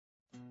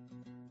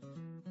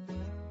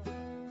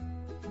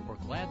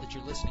glad that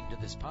you're listening to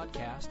this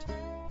podcast.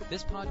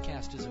 This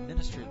podcast is a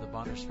ministry of the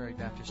Bonners Ferry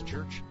Baptist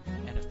Church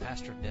and of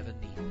Pastor Nevin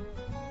Neal.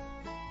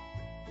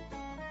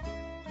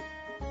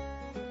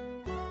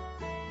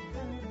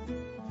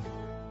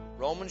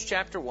 Romans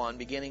chapter 1,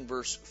 beginning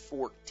verse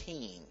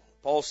 14.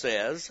 Paul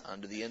says,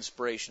 under the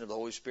inspiration of the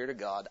Holy Spirit of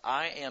God,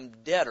 I am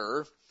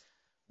debtor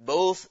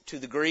both to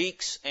the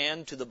Greeks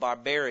and to the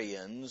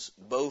barbarians,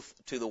 both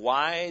to the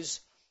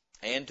wise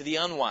and to the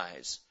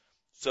unwise.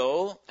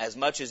 So, as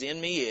much as in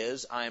me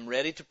is, I am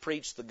ready to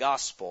preach the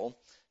gospel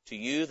to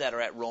you that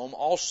are at Rome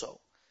also.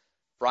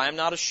 For I am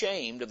not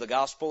ashamed of the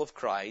gospel of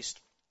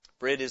Christ,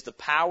 for it is the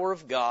power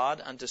of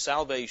God unto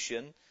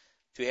salvation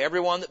to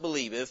everyone that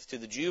believeth, to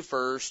the Jew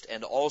first,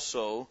 and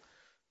also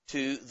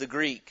to the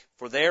Greek.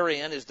 For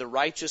therein is the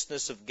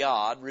righteousness of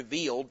God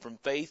revealed from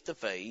faith to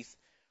faith,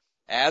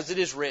 as it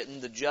is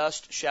written, the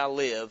just shall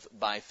live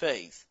by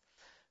faith.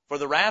 For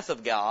the wrath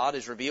of God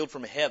is revealed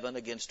from heaven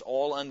against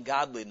all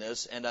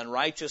ungodliness and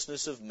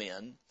unrighteousness of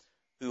men,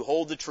 who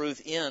hold the truth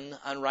in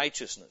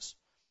unrighteousness.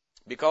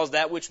 Because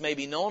that which may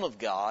be known of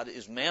God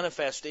is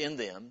manifest in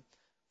them,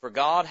 for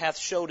God hath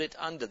showed it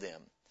unto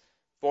them.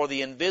 For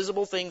the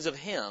invisible things of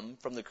Him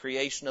from the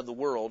creation of the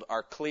world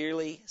are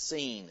clearly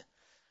seen,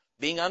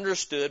 being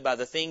understood by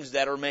the things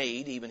that are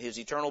made, even His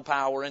eternal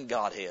power and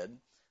Godhead,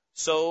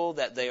 so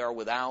that they are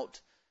without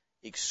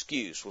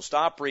excuse. We'll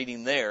stop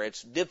reading there.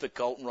 It's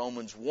difficult in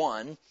Romans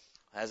 1,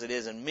 as it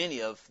is in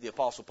many of the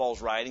Apostle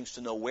Paul's writings,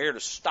 to know where to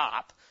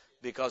stop,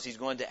 because he's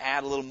going to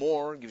add a little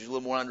more, gives you a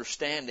little more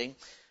understanding.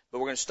 But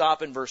we're going to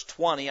stop in verse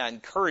 20. I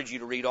encourage you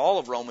to read all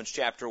of Romans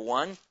chapter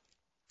 1,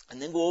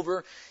 and then go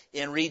over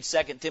and read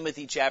 2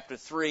 Timothy chapter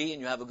 3,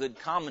 and you have a good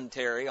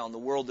commentary on the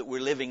world that we're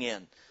living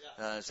in.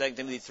 2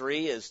 Timothy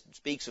 3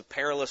 speaks of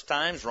perilous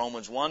times.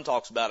 Romans 1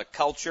 talks about a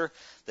culture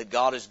that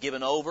God has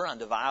given over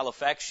unto vile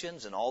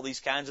affections and all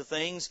these kinds of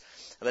things.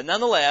 But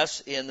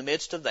nonetheless, in the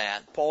midst of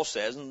that, Paul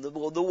says, and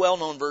the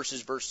well-known verse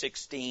is verse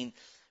 16,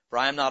 For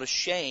I am not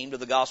ashamed of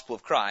the gospel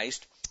of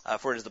Christ,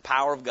 for it is the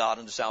power of God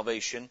unto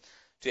salvation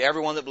to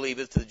everyone that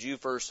believeth, to the Jew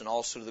first and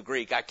also to the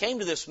Greek. I came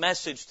to this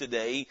message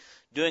today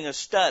doing a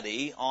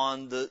study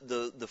on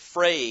the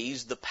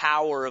phrase, the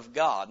power of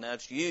God. Now,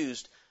 it's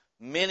used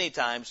many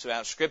times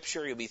throughout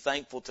Scripture. You'll be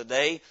thankful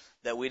today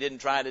that we didn't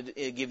try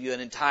to give you an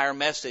entire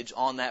message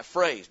on that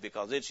phrase,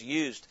 because it's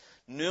used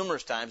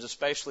numerous times,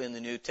 especially in the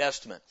New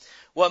Testament.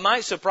 What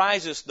might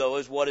surprise us, though,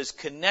 is what is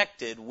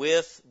connected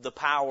with the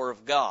power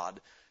of God.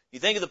 You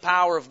think of the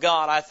power of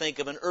God, I think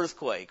of an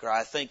earthquake, or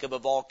I think of a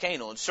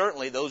volcano, and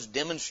certainly those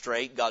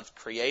demonstrate God's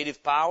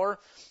creative power.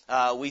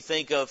 We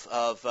think of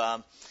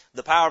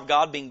the power of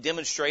God being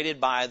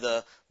demonstrated by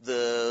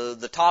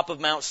the top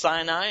of Mount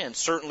Sinai, and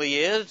certainly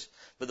is.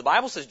 But the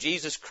Bible says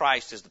Jesus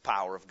Christ is the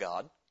power of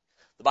God.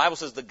 The Bible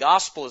says the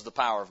gospel is the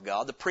power of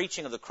God. The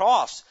preaching of the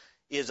cross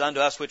is unto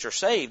us which are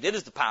saved. It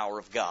is the power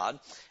of God.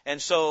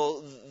 And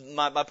so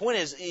my point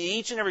is,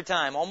 each and every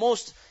time,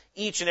 almost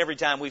each and every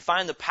time we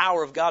find the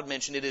power of God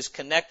mentioned, it is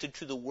connected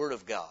to the Word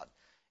of God.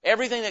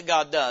 Everything that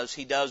God does,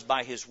 He does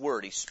by His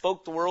Word. He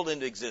spoke the world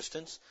into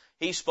existence.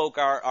 He spoke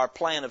our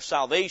plan of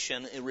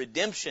salvation and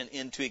redemption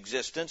into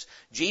existence.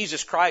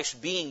 Jesus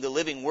Christ, being the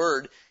living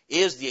Word,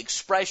 is the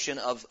expression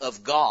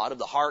of God, of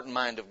the heart and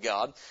mind of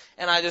God.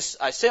 And I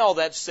say all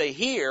that to say,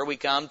 here we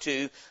come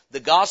to the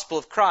gospel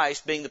of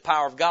Christ being the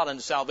power of God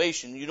unto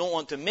salvation. You don't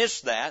want to miss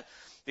that,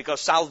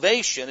 because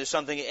salvation is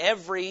something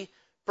every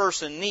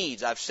person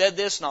needs. I've said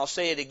this and I'll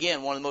say it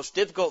again. One of the most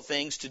difficult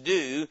things to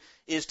do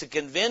is to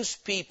convince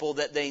people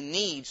that they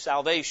need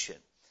salvation.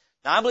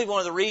 Now, I believe one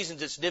of the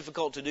reasons it's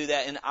difficult to do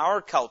that in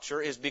our culture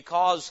is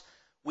because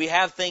we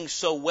have things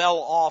so well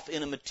off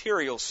in a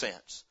material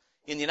sense.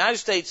 In the United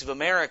States of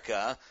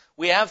America,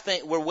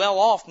 we're well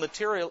off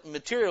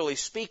materially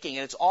speaking,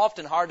 and it's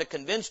often hard to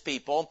convince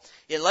people,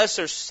 unless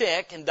they're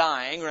sick and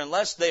dying, or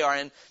unless they are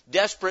in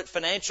desperate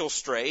financial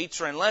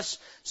straits, or unless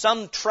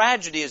some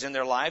tragedy is in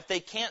their life,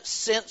 they can't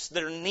sense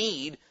their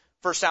need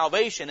for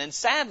salvation. And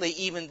sadly,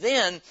 even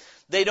then,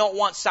 they don't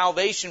want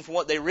salvation from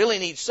what they really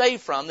need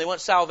saved from. They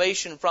want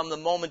salvation from the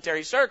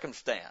momentary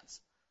circumstance.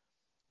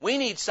 We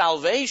need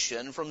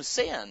salvation from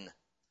sin.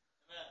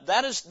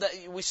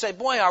 We say,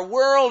 boy, our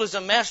world is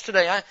a mess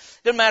today. It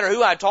doesn't matter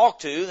who I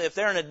talk to. If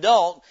they're an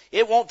adult,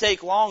 it won't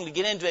take long to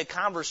get into a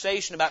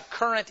conversation about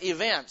current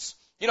events.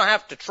 You don't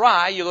have to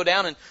try. You go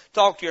down and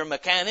talk to your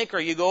mechanic, or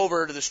you go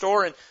over to the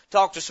store and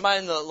talk to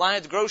somebody in the line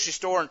at the grocery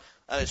store, and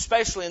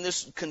especially in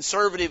this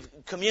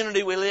conservative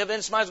community we live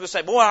in, somebody's going to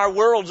say, boy, our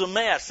world's a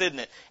mess, isn't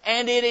it?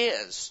 And it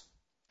is.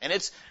 And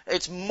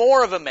it's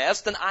more of a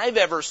mess than I've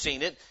ever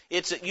seen it.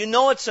 It's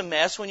a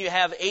mess when you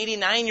have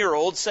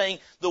 89-year-olds saying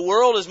the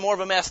world is more of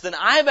a mess than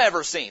I've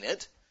ever seen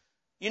it.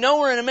 You know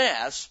we're in a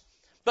mess.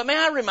 But may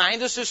I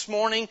remind us this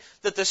morning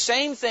that the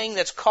same thing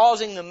that's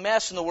causing the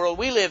mess in the world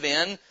we live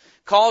in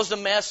caused a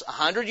mess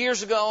 100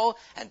 years ago,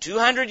 and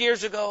 200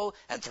 years ago,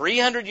 and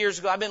 300 years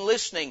ago. I've been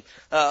listening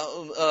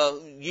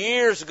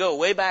years ago,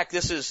 way back.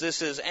 This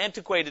is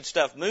antiquated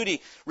stuff.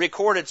 Moody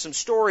recorded some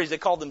stories. They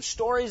called them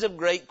Stories of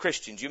Great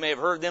Christians. You may have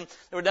heard them.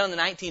 They were done in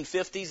the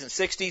 1950s and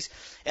 60s.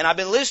 And I've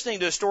been listening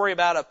to a story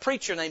about a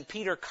preacher named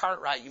Peter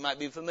Cartwright. You might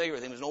be familiar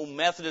with him. He was an old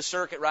Methodist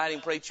circuit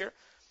riding preacher.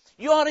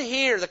 You ought to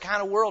hear the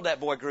kind of world that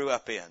boy grew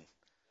up in.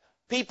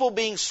 People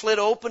being slit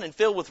open and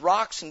filled with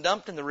rocks and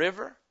dumped in the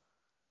river.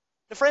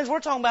 Now, friends, we're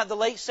talking about the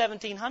late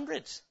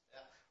 1700s,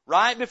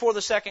 right before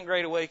the Second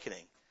Great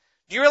Awakening.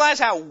 Do you realize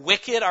how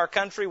wicked our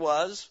country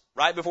was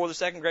right before the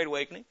Second Great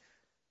Awakening?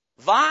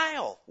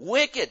 Vile,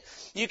 wicked.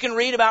 You can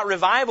read about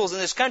revivals in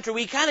this country.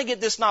 We kind of get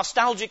this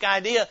nostalgic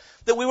idea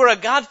that we were a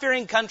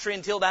God-fearing country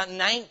until about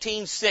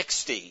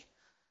 1960.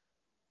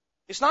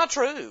 It's not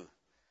true.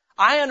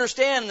 I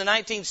understand in the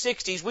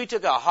 1960s we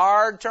took a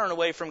hard turn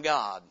away from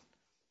God.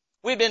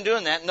 We've been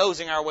doing that,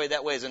 nosing our way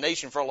that way as a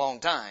nation for a long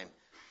time.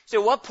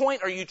 So what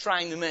point are you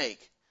trying to make?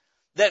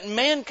 That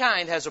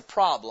mankind has a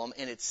problem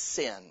and it's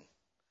sin.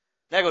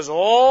 That goes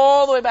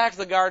all the way back to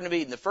the Garden of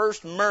Eden. The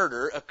first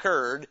murder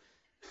occurred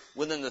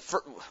within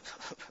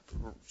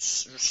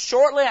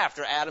shortly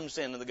after Adam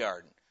sinned in the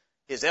garden.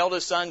 His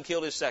eldest son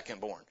killed his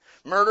secondborn.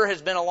 Murder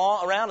has been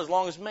around as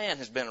long as man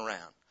has been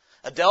around.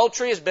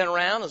 Adultery has been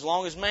around as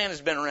long as man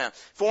has been around.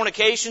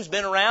 Fornication's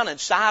been around, and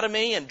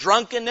sodomy and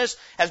drunkenness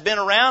has been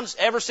around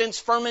ever since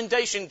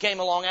fermentation came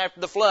along after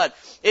the flood.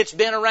 It's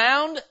been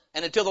around,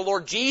 and until the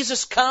Lord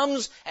Jesus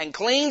comes and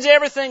cleans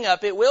everything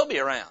up, it will be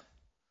around.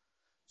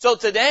 So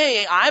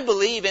today, I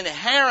believe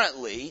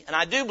inherently, and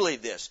I do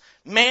believe this,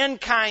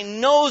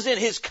 mankind knows in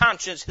his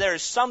conscience there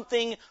is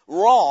something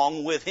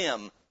wrong with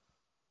him.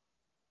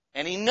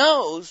 And he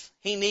knows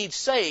he needs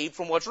saved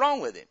from what's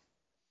wrong with him.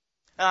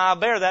 I'll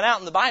bear that out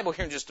in the Bible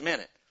here in just a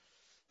minute.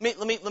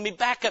 Let me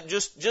back up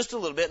just a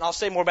little bit, and I'll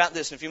say more about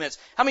this in a few minutes.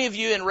 How many of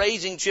you in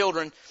raising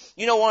children,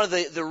 you know one of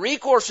the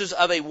recourses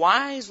of a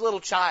wise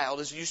little child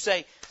is you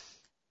say,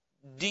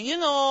 do you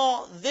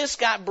know this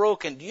got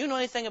broken? Do you know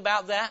anything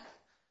about that?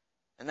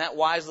 And that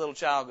wise little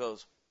child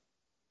goes,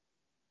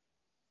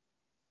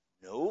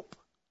 nope.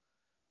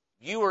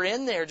 You were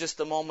in there just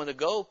a moment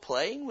ago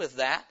playing with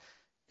that,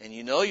 and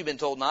you know you've been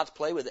told not to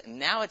play with it, and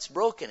now it's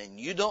broken, and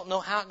you don't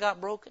know how it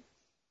got broken?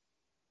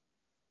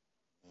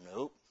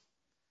 Nope.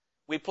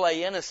 We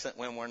play innocent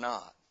when we're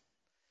not.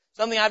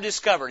 Something I've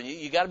discovered,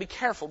 you got to be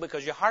careful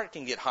because your heart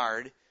can get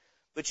hard,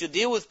 but you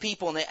deal with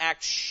people and they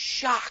act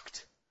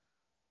shocked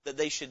that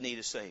they should need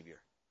a Savior.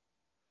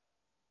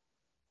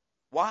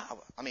 Why?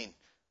 I mean,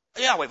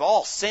 yeah, we've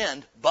all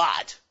sinned,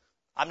 but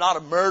I'm not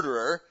a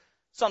murderer.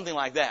 Something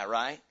like that,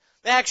 right?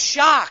 They act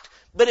shocked,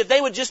 but if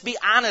they would just be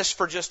honest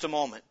for just a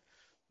moment,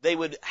 they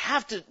would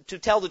have to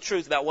tell the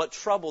truth about what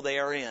trouble they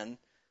are in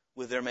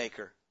with their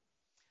Maker.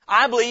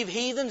 I believe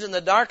heathens in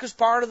the darkest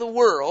part of the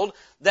world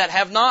that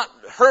have not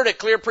heard a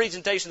clear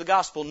presentation of the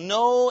gospel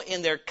know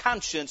in their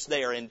conscience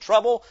they are in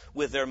trouble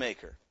with their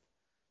Maker.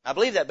 I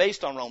believe that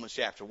based on Romans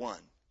chapter 1.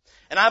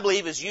 And I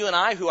believe as you and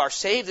I who are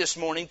saved this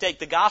morning take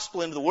the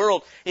gospel into the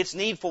world, it's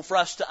needful for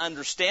us to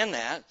understand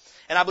that.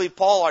 And I believe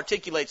Paul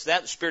articulates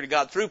that, the Spirit of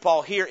God, through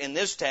Paul here in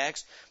this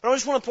text. But I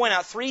just want to point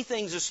out three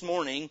things this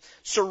morning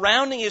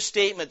surrounding his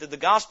statement that the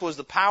gospel is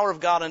the power of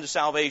God unto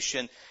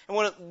salvation. I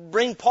want to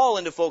bring Paul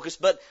into focus,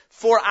 but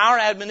for our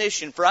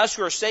admonition, for us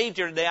who are saved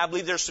here today, I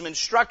believe there's some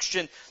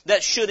instruction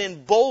that should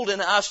embolden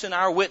us in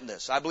our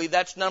witness. I believe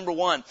that's number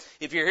one.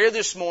 If you're here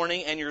this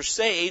morning and you're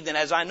saved, and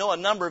as I know a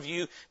number of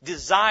you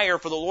desire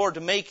for the Lord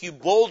to make you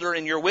bolder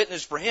in your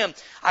witness for Him,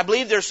 I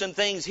believe there's some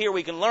things here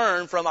we can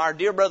learn from our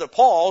dear brother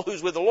Paul,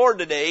 who's with the Lord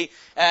today,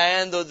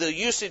 and the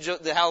usage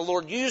of how the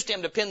Lord used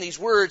him to pen these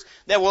words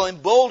that will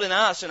embolden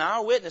us in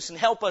our witness and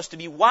help us to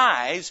be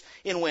wise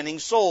in winning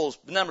souls.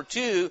 Number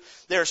two,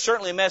 there's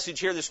certainly a message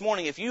here this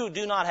morning. If you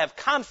do not have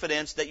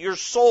confidence that your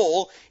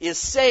soul is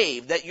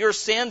saved, that your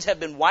sins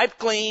have been wiped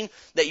clean,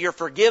 that you're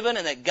forgiven,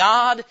 and that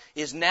God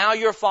is now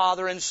your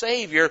Father and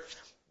Savior,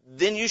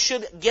 then you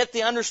should get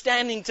the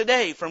understanding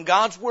today from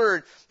God's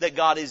Word that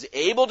God is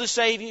able to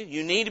save you.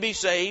 You need to be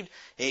saved.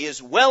 He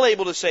is well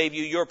able to save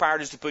you. Your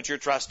part is to put your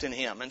trust in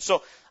Him. And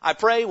so I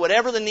pray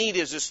whatever the need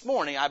is this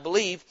morning, I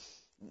believe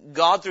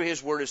God through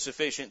His Word is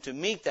sufficient to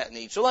meet that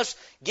need. So let's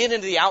get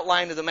into the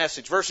outline of the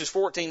message, verses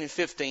 14 and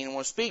 15. I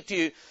want to speak to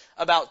you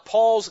about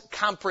Paul's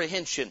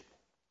comprehension.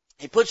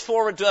 He puts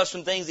forward to us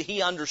some things that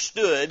he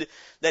understood,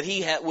 that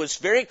he was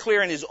very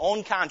clear in his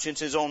own conscience,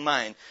 his own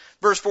mind.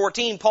 Verse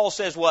 14, Paul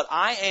says, what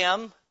I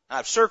am,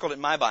 I've circled it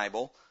in my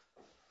Bible,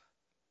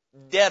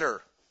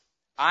 debtor.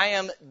 I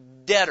am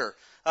debtor.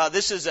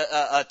 This is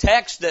a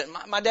text that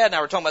my dad and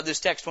I were talking about this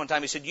text one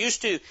time. He said,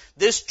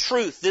 this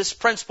truth, this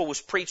principle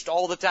was preached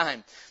all the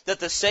time, that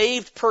the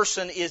saved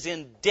person is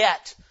in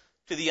debt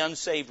to the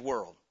unsaved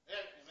world.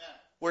 Amen.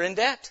 We're in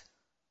debt.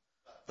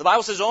 The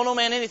Bible says, owe no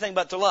man anything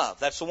but to love.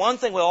 That's the one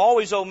thing we'll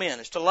always owe men,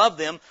 is to love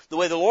them the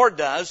way the Lord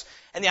does.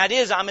 And the idea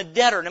is I'm a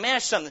debtor. And let me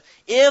ask you something.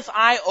 If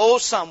I owe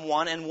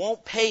someone and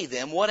won't pay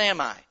them, what am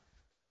I?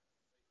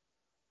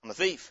 I'm a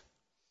thief.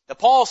 Now,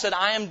 Paul said,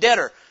 I am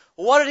debtor.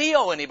 What did he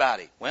owe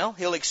anybody? Well,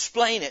 he'll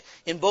explain it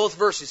in both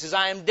verses. He says,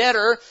 I am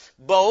debtor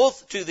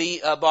both to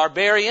the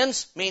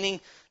barbarians, meaning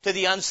to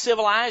the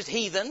uncivilized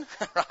heathen,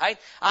 right?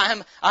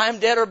 I am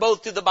debtor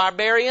both to the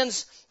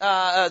barbarians,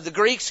 the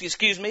Greeks,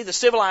 the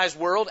civilized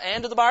world,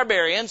 and to the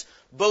barbarians,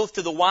 both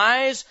to the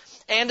wise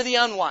and to the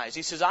unwise.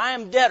 He says, I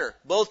am debtor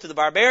both to the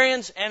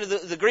barbarians and to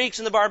the Greeks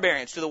and the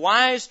barbarians, to the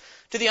wise,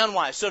 to the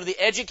unwise. So to the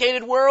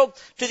educated world,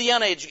 to the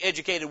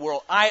uneducated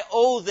world. I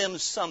owe them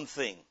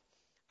something.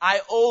 I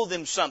owe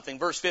them something.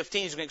 Verse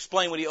 15, he's going to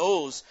explain what he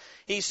owes.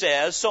 He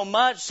says,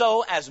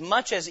 so as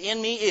much as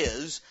in me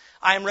is,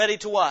 I am ready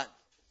to what?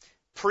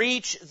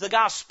 Preach the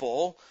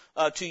gospel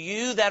to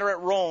you that are at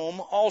Rome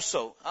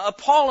also.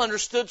 Paul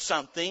understood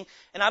something,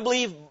 and I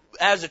believe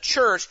as a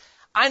church,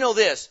 I know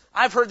this.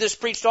 I've heard this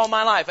preached all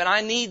my life, and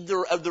I need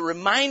the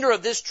reminder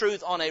of this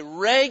truth on a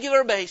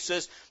regular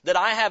basis that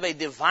I have a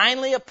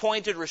divinely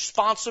appointed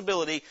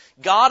responsibility.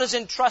 God has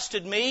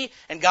entrusted me,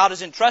 and God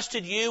has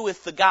entrusted you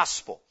with the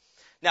gospel.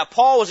 Now,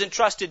 Paul was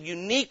entrusted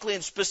uniquely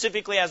and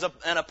specifically as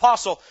an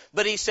apostle,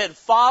 but he said,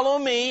 follow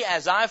me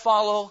as I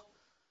follow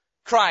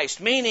Christ.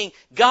 Meaning,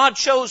 God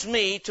chose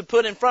me to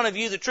put in front of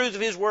you the truth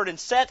of His Word and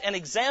set an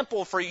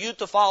example for you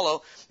to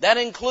follow. That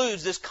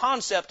includes this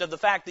concept of the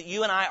fact that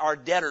you and I are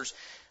debtors.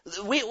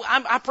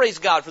 I praise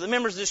God for the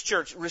members of this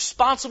church,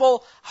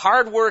 responsible,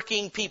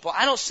 hardworking people.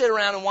 I don't sit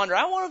around and wonder,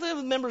 I wonder if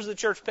the members of the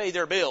church pay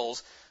their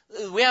bills.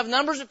 We have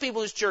numbers of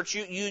people in this church.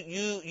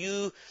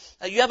 You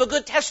have a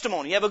good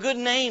testimony. You have a good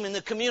name in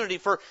the community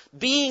for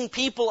being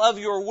people of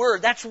your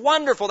word. That's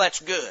wonderful.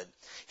 That's good.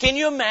 Can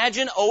you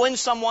imagine owing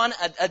someone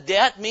a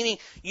debt, meaning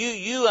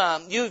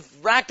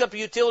you've racked up a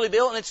utility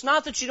bill, and it's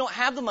not that you don't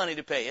have the money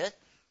to pay it.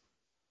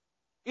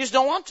 You just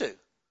don't want to.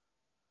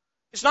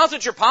 It's not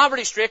that you're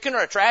poverty-stricken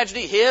or a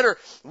tragedy hit or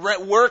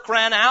work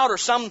ran out or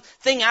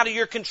something out of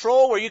your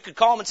control where you could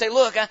call them and say,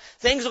 look,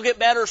 things will get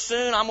better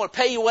soon. I'm going to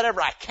pay you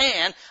whatever I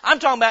can. I'm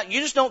talking about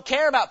you just don't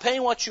care about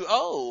paying what you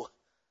owe.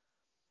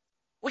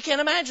 We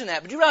can't imagine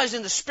that. But you realize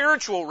in the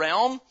spiritual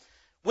realm,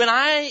 when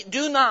I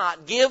do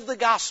not give the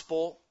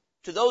gospel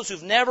to those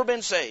who've never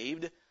been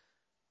saved,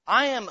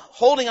 I am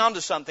holding on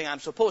to something I'm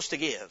supposed to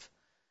give.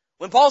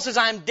 When Paul says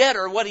I'm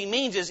debtor, what he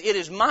means is it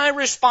is my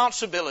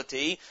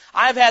responsibility.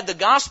 I've had the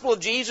gospel of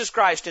Jesus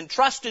Christ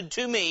entrusted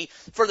to me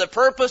for the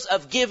purpose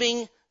of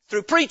giving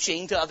through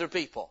preaching to other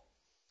people.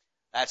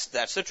 That's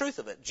the truth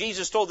of it.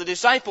 Jesus told the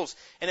disciples,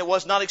 and it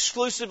was not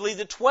exclusively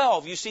the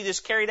 12. You see this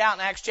carried out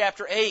in Acts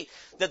chapter 8,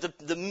 that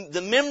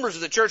the members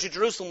of the church at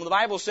Jerusalem, the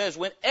Bible says,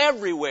 went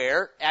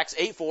everywhere, Acts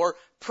 8:4,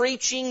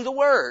 preaching the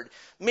word.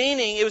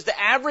 Meaning it was the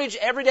average,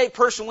 everyday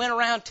person went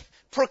around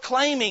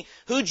proclaiming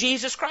who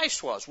Jesus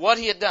Christ was, what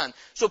He had done.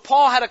 So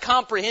Paul had a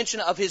comprehension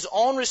of his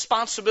own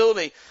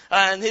responsibility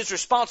and his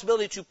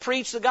responsibility to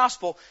preach the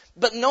gospel.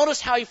 But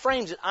notice how he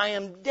frames it. I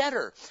am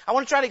debtor. I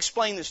want to try to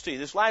explain this to you.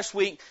 This last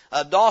week,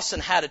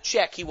 Dawson had a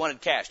check he wanted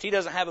cashed. He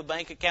doesn't have a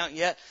bank account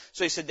yet.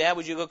 So he said, Dad,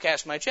 would you go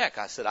cash my check?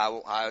 I said,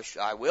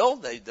 I will.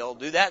 They'll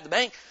do that at the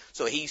bank.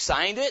 So he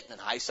signed it,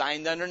 and I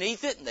signed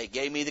underneath it, and they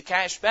gave me the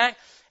cash back,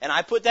 and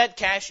I put that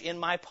cash in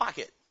my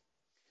pocket.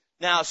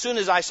 Now, as soon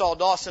as I saw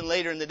Dawson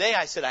later in the day,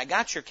 I said, I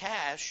got your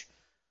cash.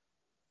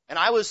 And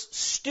I was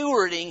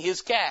stewarding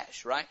his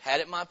cash, right?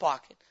 Had it in my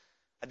pocket.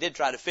 I did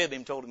try to fib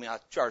him, told him I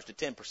charged a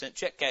 10%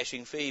 check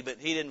cashing fee, but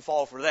he didn't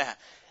fall for that.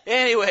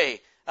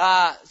 Anyway,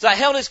 so I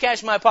held his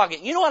cash in my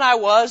pocket. You know what I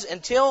was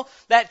until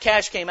that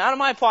cash came out of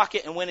my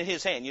pocket and went in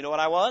his hand? You know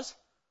what I was?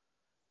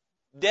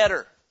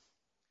 Debtor.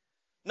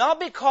 Not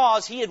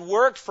because he had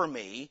worked for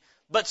me,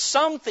 but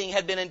something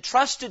had been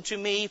entrusted to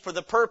me for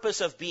the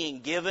purpose of being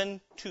given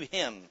to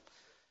him.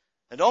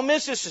 Now don't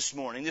miss this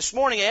morning. This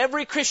morning,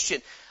 every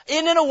Christian,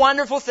 isn't it a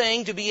wonderful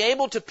thing to be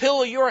able to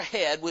pillow your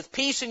head with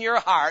peace in your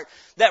heart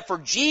that for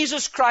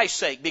Jesus Christ's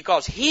sake,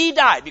 because He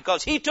died,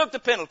 because He took the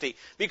penalty,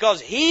 because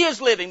He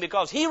is living,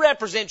 because He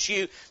represents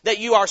you, that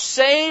you are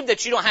saved,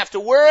 that you don't have to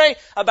worry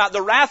about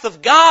the wrath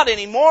of God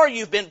anymore.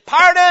 You've been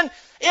pardoned.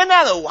 Isn't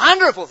that a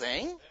wonderful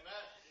thing? Amen.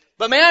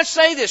 But may I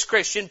say this,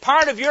 Christian,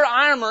 part of your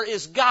armor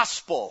is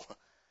gospel.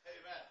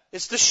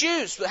 It's the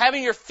shoes,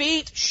 having your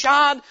feet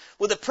shod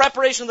with the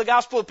preparation of the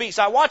gospel of peace.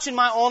 I watch in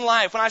my own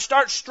life, when I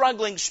start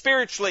struggling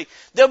spiritually,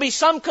 there'll be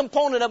some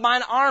component of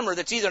my armor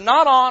that's either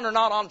not on or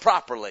not on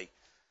properly.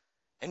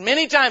 And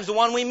many times the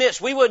one we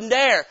miss, we wouldn't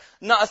dare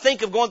not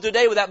think of going through the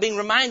day without being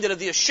reminded of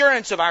the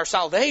assurance of our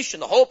salvation,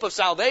 the hope of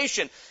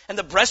salvation, and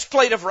the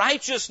breastplate of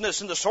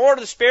righteousness, and the sword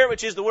of the Spirit,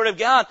 which is the Word of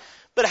God.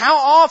 But how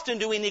often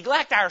do we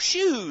neglect our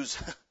shoes?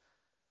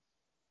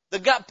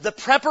 The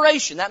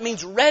preparation, that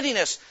means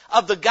readiness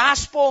of the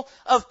gospel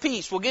of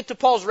peace. We'll get to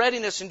Paul's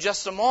readiness in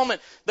just a moment,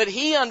 but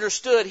he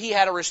understood he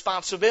had a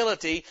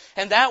responsibility,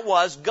 and that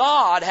was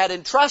God had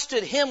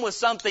entrusted him with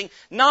something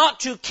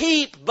not to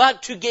keep,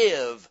 but to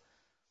give.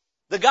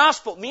 The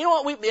gospel, you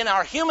know what, in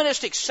our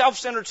humanistic,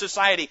 self-centered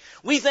society,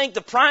 we think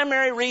the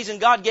primary reason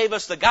God gave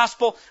us the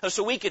gospel is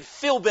so we could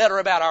feel better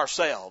about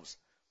ourselves.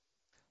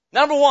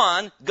 Number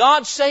one,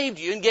 God saved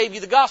you and gave you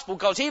the gospel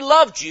because He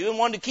loved you and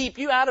wanted to keep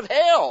you out of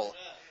hell.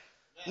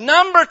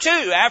 Number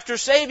two, after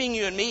saving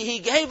you and me, He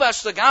gave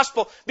us the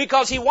gospel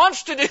because He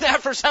wants to do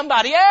that for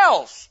somebody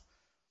else.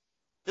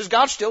 Does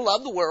God still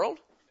love the world?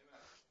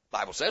 The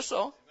Bible says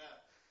so.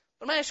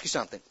 But let me ask you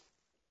something.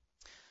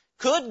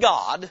 Could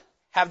God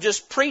have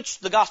just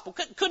preached the gospel?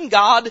 Couldn't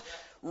God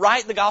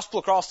write the gospel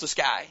across the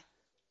sky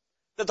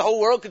that the whole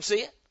world could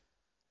see it?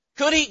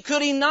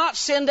 Could He not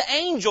send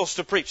angels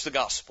to preach the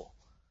gospel?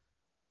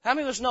 How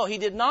many of us know He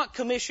did not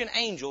commission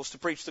angels to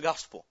preach the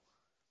gospel?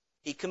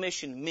 He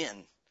commissioned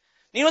men.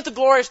 You know what the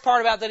glorious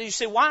part about that is? You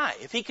say, why?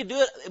 If He could do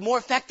it more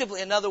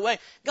effectively another way.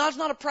 God's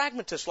not a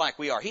pragmatist like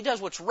we are. He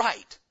does what's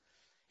right.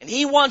 And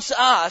He wants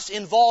us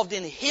involved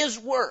in His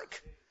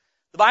work.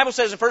 The Bible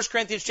says in 1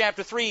 Corinthians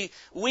chapter 3,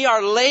 we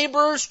are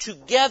laborers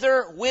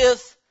together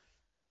with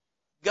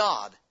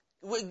God.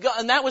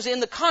 And that was in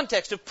the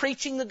context of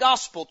preaching the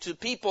gospel to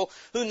people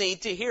who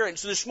need to hear it.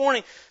 So this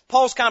morning,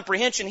 Paul's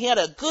comprehension, he had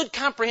a good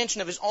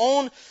comprehension of his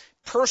own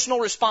personal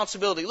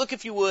responsibility. Look,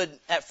 if you would,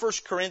 at 1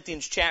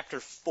 Corinthians chapter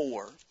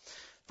 4.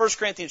 1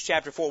 Corinthians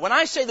chapter 4. When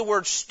I say the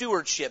word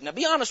stewardship, now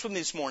be honest with me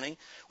this morning.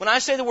 When I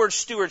say the word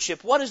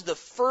stewardship, what is the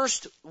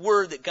first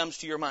word that comes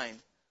to your mind?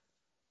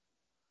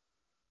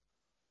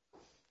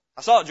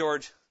 I saw it,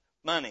 George.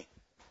 Money.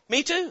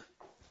 Me too.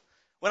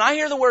 When I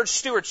hear the word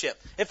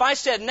stewardship, if I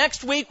said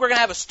next week we're going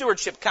to have a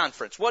stewardship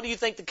conference, what do you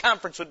think the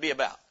conference would be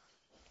about?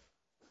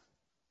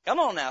 Come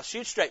on now,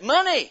 shoot straight.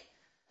 Money.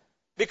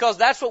 Because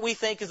that's what we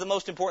think is the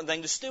most important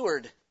thing to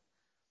steward.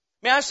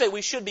 May I say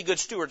we should be good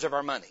stewards of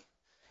our money.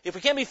 If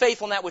we can't be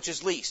faithful in that which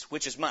is least,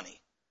 which is money,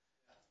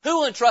 who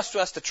will entrust to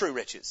us the true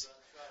riches?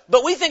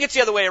 But we think it's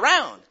the other way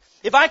around.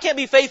 If I can't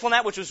be faithful in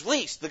that which was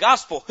least, the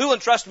gospel, who will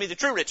entrust me the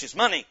true riches?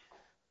 Money.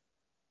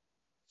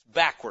 It's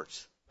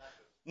backwards.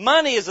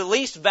 Money is the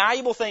least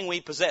valuable thing we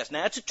possess.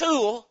 Now, it's a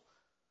tool,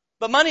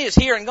 but money is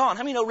here and gone.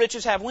 How many know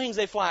riches have wings?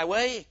 They fly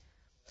away.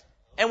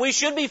 And we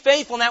should be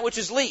faithful in that which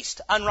is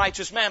least,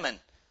 unrighteous mammon.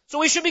 So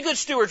we should be good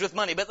stewards with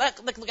money, but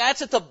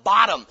that's at the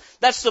bottom.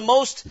 That's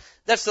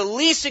the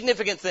least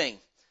significant thing.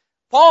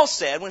 Paul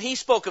said, when he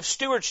spoke of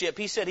stewardship,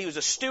 he said he was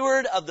a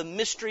steward of the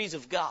mysteries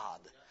of God.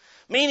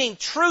 Meaning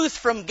truth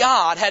from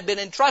God had been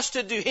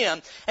entrusted to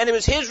him, and it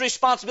was his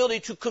responsibility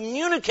to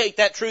communicate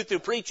that truth through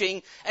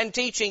preaching and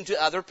teaching to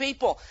other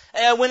people.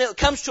 When it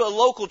comes to a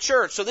local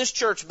church, so this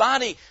church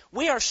body,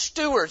 we are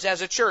stewards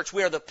as a church.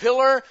 We are the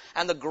pillar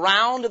and the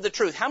ground of the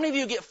truth. How many of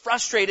you get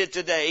frustrated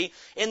today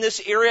in this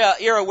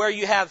era where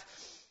you have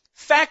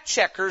fact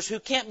checkers who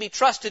can't be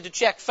trusted to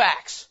check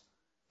facts?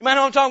 You might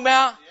know what I'm talking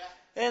about? Yeah.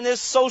 In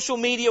this social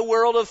media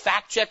world of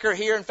fact checker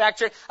here and fact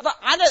checker.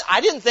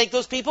 I didn't think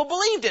those people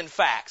believed in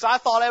facts. I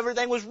thought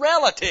everything was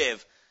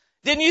relative.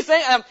 Didn't you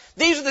think?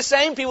 These are the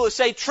same people who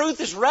say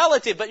truth is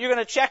relative, but you're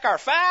going to check our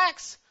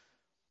facts?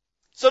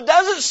 So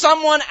doesn't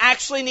someone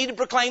actually need to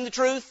proclaim the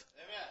truth?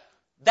 Amen.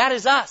 That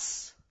is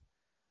us.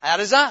 That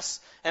is us.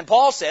 And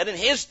Paul said in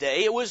his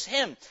day it was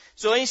him.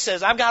 So he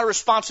says, I've got a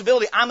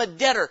responsibility. I'm a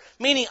debtor,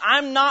 meaning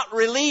I'm not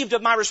relieved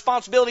of my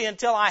responsibility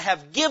until I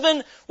have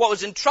given what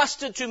was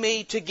entrusted to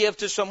me to give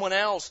to someone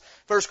else.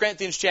 1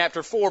 Corinthians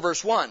chapter 4,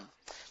 verse 1.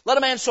 Let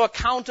a man so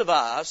account of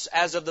us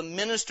as of the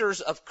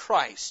ministers of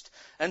Christ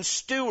and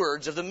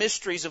stewards of the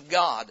mysteries of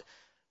God.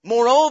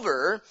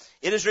 Moreover,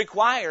 it is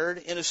required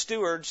in a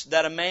steward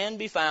that a man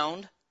be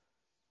found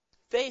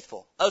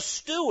faithful. A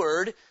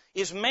steward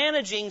is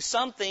managing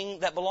something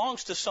that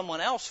belongs to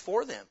someone else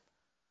for them.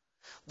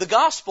 The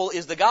gospel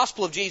is the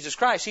gospel of Jesus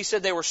Christ. He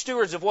said they were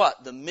stewards of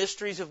what? The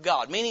mysteries of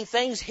God. Meaning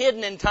things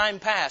hidden in time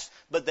past,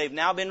 but they've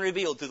now been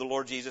revealed through the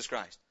Lord Jesus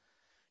Christ.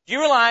 Do you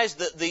realize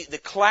that the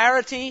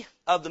clarity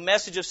of the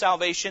message of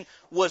salvation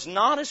was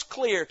not as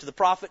clear to the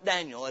prophet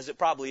Daniel as it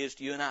probably is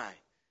to you and I?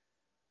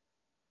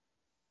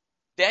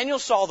 Daniel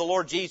saw the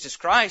Lord Jesus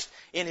Christ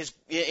in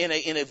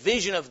a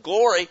vision of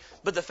glory,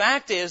 but the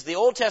fact is the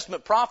Old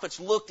Testament prophets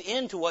looked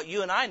into what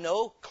you and I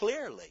know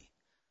clearly.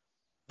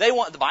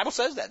 The Bible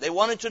says that. They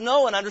wanted to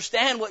know and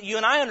understand what you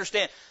and I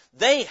understand.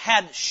 They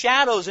had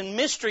shadows and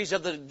mysteries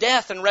of the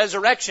death and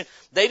resurrection.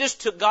 They just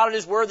took God at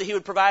His word that He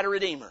would provide a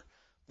Redeemer.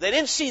 They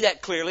didn't see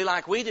that clearly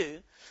like we do.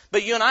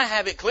 But you and I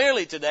have it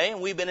clearly today, and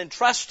we've been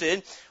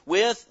entrusted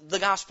with the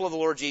gospel of the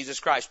Lord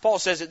Jesus Christ. Paul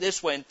says it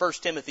this way in 1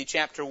 Timothy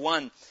chapter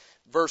 1,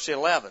 verse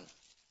 11.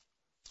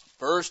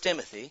 1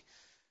 Timothy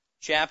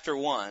chapter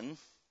 1,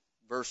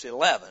 verse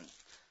 11.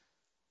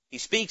 He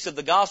speaks of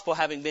the gospel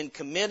having been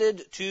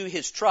committed to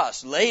his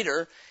trust.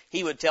 Later,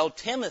 he would tell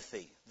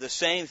Timothy the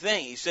same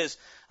thing. He says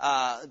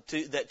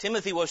that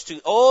Timothy was to,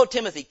 "Oh,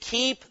 Timothy,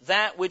 keep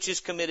that which is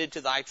committed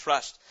to thy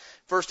trust."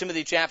 1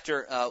 Timothy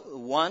chapter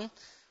 1,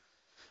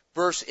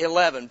 verse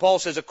 11. Paul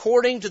says,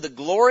 "According to the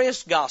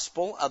glorious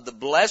gospel of the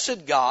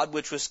blessed God,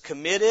 which was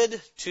committed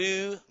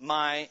to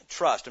my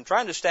trust." I'm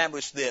trying to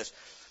establish this.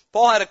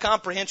 Paul had a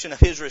comprehension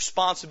of his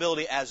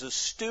responsibility as a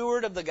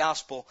steward of the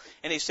gospel,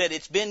 and he said,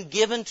 it's been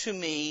given to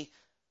me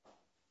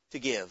to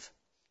give.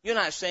 You and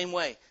I, the same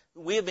way.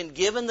 We have been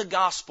given the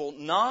gospel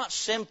not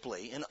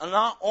simply and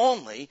not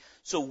only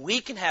so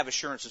we can have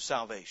assurance of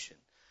salvation.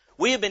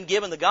 We have been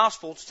given the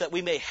gospel so that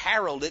we may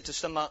herald it to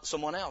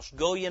someone else.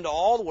 Go ye into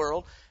all the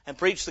world and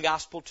preach the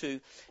gospel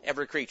to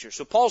every creature.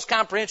 So Paul's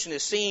comprehension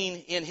is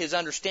seen in his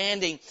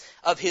understanding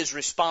of his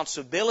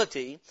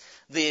responsibility,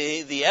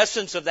 the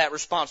essence of that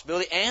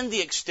responsibility and the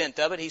extent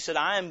of it. He said,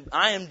 I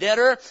am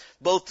debtor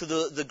both to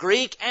the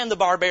Greek and the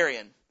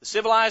barbarian, the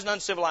civilized and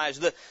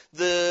uncivilized, to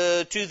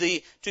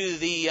the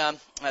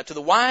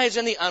wise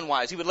and the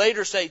unwise. He would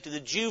later say to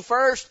the Jew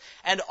first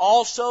and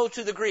also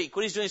to the Greek.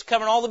 What he's doing is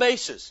covering all the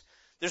bases.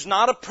 There's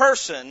not a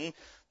person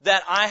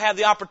that I have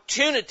the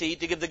opportunity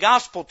to give the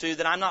gospel to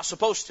that I'm not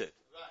supposed to.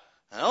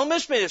 Now, don't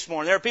miss me this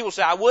morning. There are people who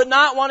say, I would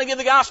not want to give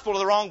the gospel to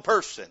the wrong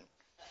person.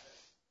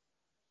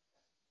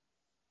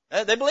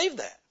 They believe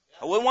that.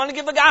 I wouldn't want to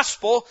give the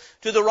gospel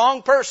to the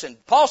wrong person.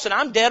 Paul said,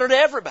 I'm debtor to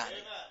everybody.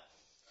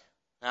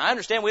 Now, I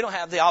understand we don't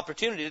have the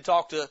opportunity to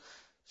talk to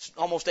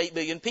almost 8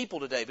 billion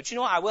people today. But you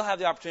know what? I will have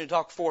the opportunity to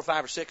talk to 4 or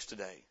 5 or 6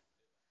 today.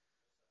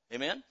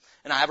 Amen?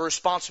 And I have a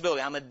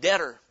responsibility. I'm a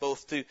debtor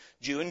both to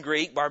Jew and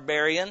Greek,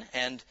 barbarian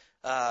and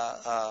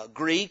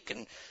Greek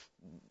and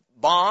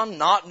bond,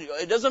 not,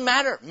 it doesn't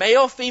matter,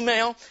 male,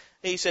 female.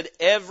 He said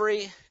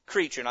every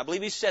creature, and I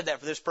believe he said that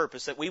for this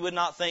purpose, that we would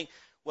not think,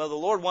 well, the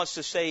Lord wants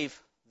to save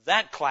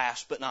that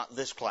class, but not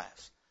this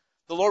class.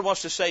 The Lord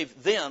wants to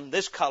save them,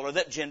 this color,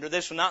 that gender,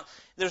 this or not.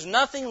 There's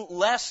nothing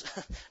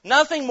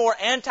more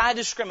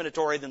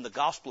anti-discriminatory than the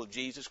gospel of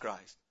Jesus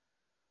Christ.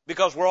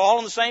 Because we're all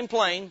on the same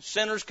plane,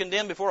 sinners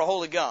condemned before a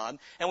holy God,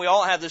 and we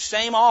all have the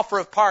same offer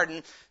of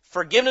pardon,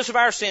 forgiveness of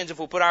our sins if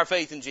we'll put our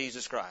faith in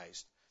Jesus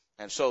Christ.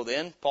 And so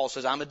then, Paul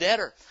says, I'm a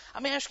debtor.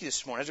 Let me ask you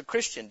this morning, as a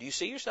Christian, do you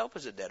see yourself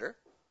as a debtor?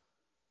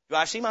 Do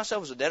I see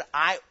myself as a debtor?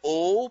 I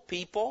owe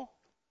people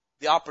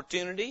the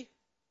opportunity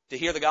to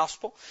hear the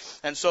gospel.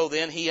 And so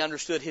then he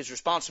understood his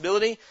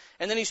responsibility.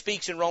 And then he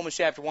speaks in Romans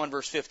chapter 1,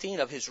 verse 15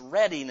 of his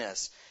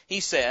readiness. He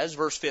says,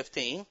 verse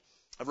 15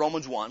 of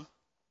Romans 1,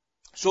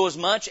 so as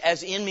much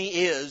as in me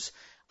is,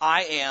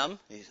 I am,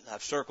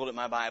 I've circled it in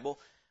my Bible,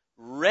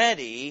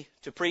 ready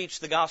to preach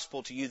the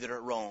gospel to you that are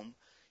at Rome.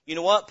 You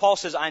know what? Paul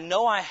says, I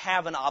know I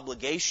have an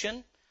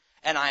obligation,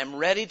 and I am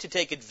ready to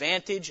take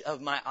advantage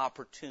of my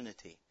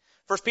opportunity.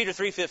 1 Peter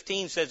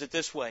 3:15 says it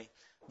this way,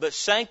 but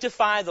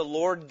sanctify the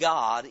Lord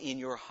God in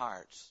your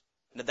hearts.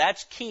 Now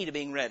that's key to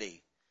being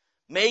ready.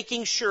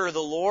 Making sure the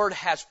Lord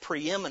has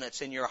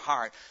preeminence in your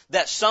heart,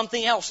 that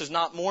something else is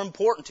not more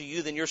important to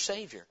you than your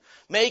Savior.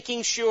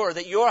 Making sure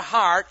that your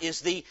heart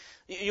is you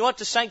know what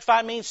to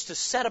sanctify means? To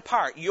set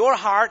apart. Your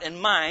heart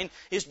and mine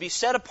is to be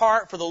set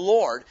apart for the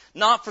Lord,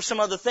 not for some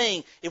other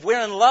thing. If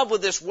we're in love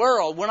with this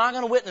world, we're not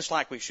going to witness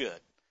like we should.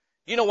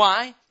 You know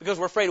why? Because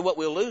we're afraid of what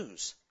we'll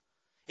lose.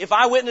 If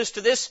I witness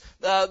to this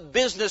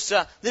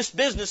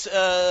business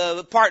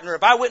partner,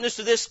 if I witness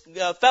to this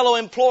fellow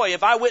employee,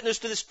 if I witness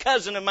to this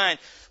cousin of mine,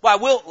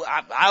 well,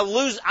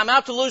 I'm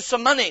out to lose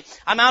some money.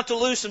 I'm out to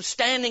lose some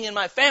standing in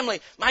my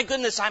family. My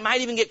goodness, I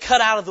might even get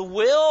cut out of the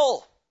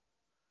will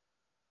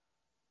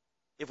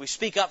if we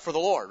speak up for the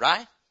Lord,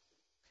 right?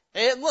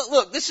 And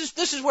look, this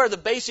is where the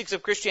basics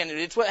of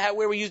Christianity, it's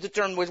where we use the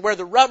term, where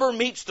the rubber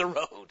meets the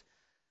road.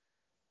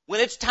 When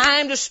it's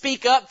time to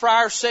speak up for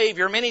our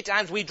Savior, many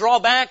times we draw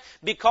back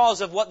because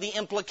of what the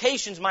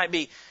implications might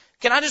be.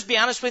 Can I just be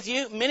honest with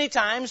you? Many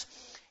times,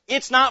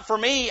 it's not for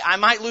me, I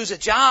might lose a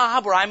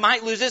job or I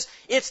might lose this.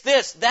 It's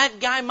this, that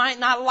guy might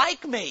not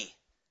like me.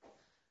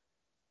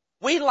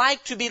 We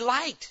like to be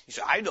liked. You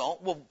say, I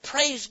don't. Well,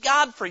 praise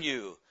God for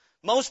you.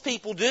 Most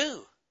people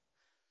do.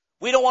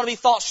 We don't want to be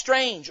thought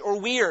strange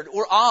or weird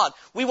or odd.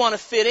 We want to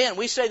fit in.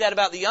 We say that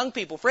about the young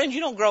people. Friends,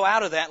 you don't grow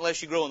out of that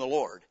unless you grow in the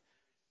Lord.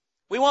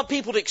 We want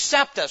people to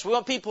accept us. We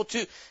want people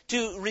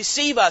to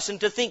receive us and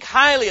to think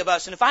highly of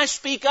us. And if I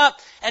speak up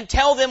and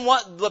tell them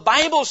what the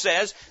Bible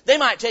says, they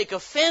might take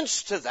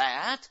offense to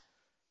that.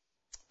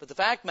 But the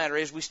fact of the matter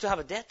is we still have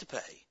a debt to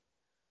pay.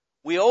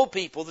 We owe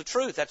people the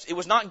truth. It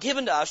was not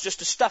given to us just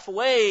to stuff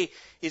away.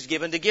 It's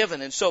given to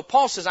given. And so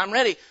Paul says, I'm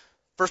ready.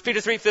 1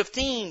 Peter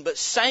 3:15, but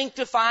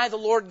sanctify the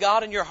Lord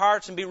God in your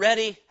hearts and be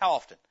ready. How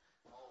often?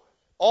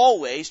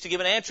 Always to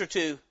give an answer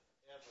to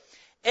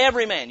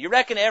every man. You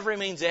reckon every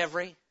means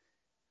every?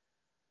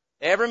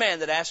 Every man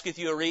that asketh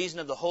you a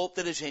reason of the hope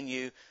that is in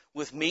you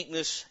with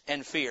meekness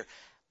and fear.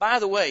 By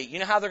the way, you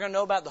know how they're going to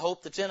know about the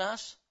hope that's in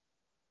us?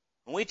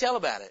 When we tell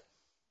about it.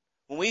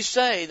 When we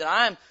say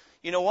that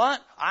you know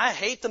what? I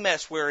hate the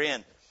mess we're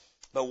in.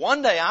 But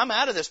one day I'm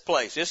out of this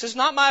place. This is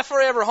not my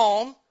forever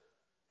home.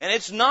 And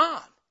it's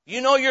not.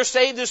 You know you're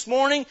saved this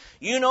morning.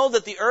 You know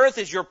that the earth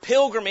is your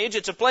pilgrimage.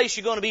 It's a place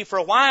you're going to be for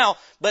a while.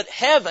 But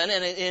heaven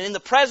and in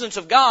the presence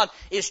of God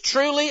is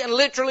truly and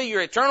literally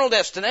your eternal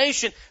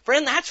destination.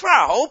 Friend, that's where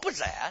our hope is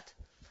at.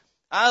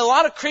 A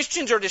lot of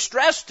Christians are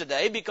distressed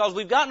today because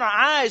we've gotten our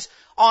eyes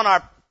on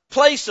our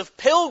place of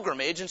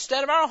pilgrimage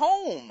instead of our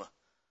home.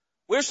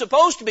 We're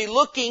supposed to be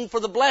looking for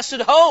the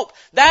blessed hope.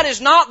 That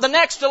is not the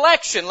next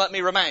election, let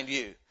me remind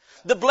you.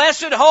 The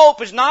blessed hope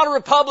is not a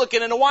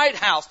Republican in the White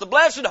House. The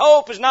blessed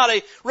hope is not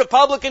a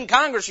Republican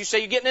Congress. You say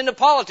you're getting into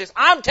politics.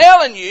 I'm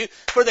telling you,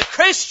 for the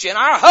Christian,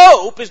 our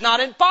hope is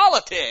not in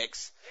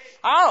politics.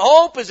 Our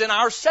hope is in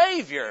our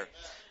Savior.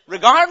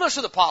 regardless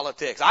of the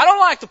politics. I don't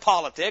like the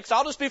politics.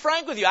 I'll just be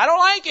frank with you. I don't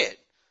like it.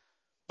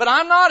 But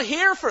I'm not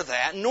here for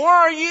that, nor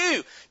are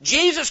you.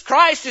 Jesus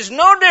Christ is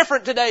no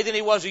different today than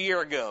He was a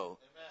year ago.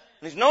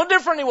 And He's no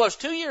different than He was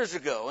 2 years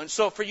ago. And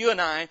so for you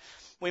and I,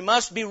 we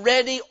must be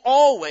ready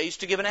always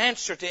to give an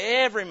answer to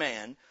every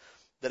man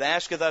that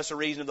asketh us a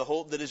reason of the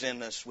hope that is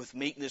in us with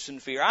meekness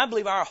and fear. I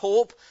believe our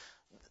hope,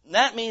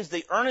 that means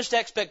the earnest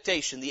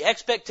expectation. The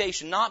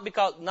expectation not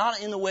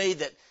in the way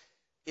that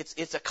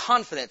it's a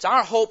confidence.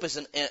 Our hope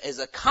is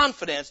a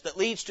confidence that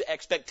leads to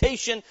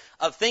expectation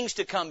of things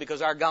to come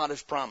because our God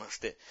has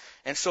promised it.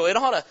 And so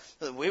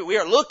we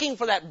are looking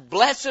for that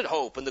blessed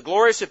hope and the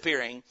glorious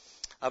appearing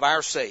of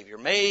our Savior.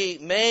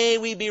 May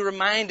we be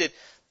reminded,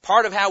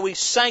 part of how we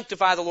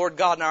sanctify the Lord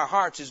God in our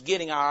hearts is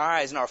getting our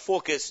eyes and our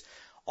focus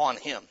on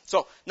Him.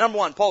 So, number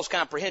one, Paul's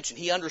comprehension.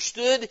 He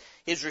understood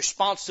his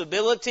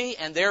responsibility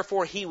and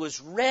therefore he was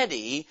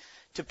ready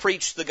to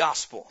preach the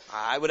gospel.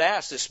 I would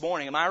ask this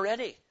morning, am I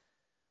ready?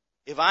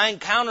 If I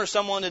encounter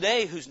someone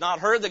today who's not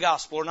heard the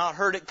gospel or not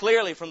heard it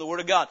clearly from the Word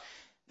of God.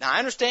 Now, I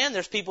understand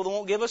there's people that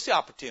won't give us the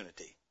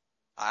opportunity.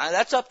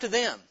 That's up to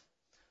them.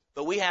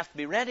 But we have to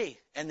be ready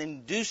and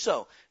then do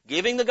so,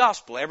 giving the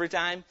gospel every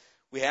time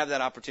we have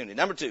that opportunity.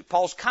 Number two,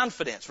 Paul's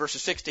confidence,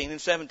 verses 16 and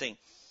 17.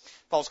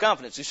 Paul's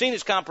confidence. You've seen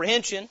his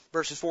comprehension,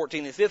 verses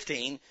 14 and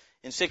 15.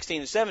 In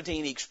 16 and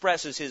 17, he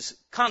expresses his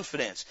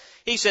confidence.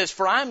 He says,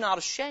 for I'm not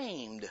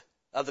ashamed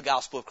of the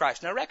gospel of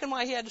Christ. Now, I reckon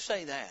why he had to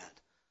say that.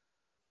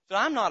 So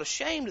I'm not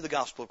ashamed of the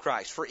gospel of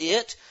Christ, for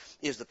it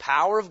is the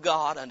power of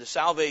God unto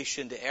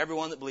salvation to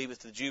everyone that believeth,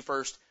 to the Jew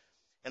first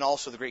and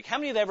also the Greek. How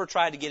many have ever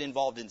tried to get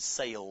involved in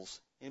sales?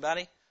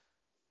 Anybody?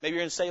 Maybe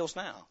you're in sales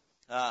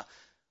now.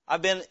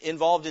 I've been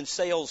involved in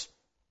sales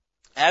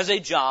as a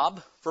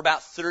job for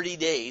about 30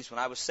 days when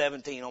I was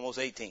 17, almost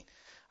 18.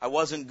 I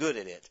wasn't good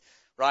at it,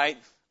 right?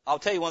 I'll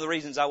tell you one of the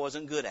reasons I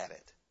wasn't good at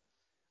it.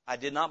 I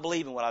did not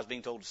believe in what I was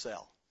being told to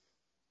sell.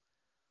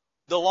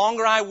 The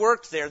longer I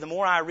worked there, the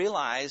more I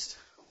realized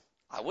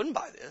I wouldn't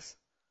buy this.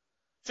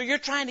 So you're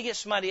trying to get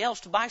somebody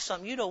else to buy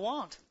something you don't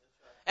want.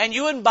 And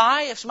you wouldn't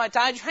buy if somebody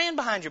tied your hand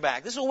behind your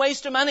back. This is a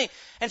waste of money.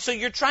 And so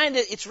you're trying to,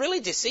 it's really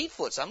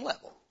deceitful at some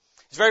level.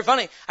 It's very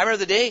funny. I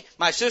remember the day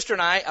my sister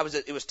and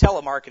it was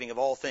telemarketing of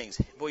all things.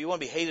 Boy, you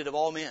want to be hated of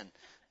all men.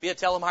 Be a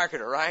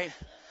telemarketer, right?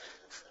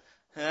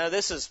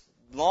 This is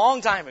a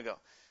long time ago.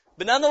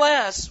 But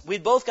nonetheless, we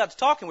both got to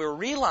talking. We were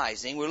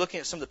realizing, we were looking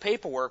at some of the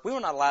paperwork. We were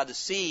not allowed to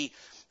see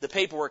the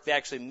paperwork they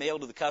actually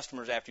mailed to the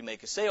customers after you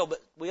make a sale,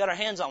 but we got our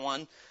hands on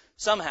one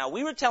somehow.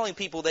 We were telling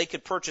people they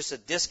could purchase a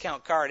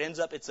discount card. Ends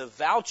up it's a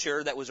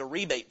voucher that was a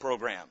rebate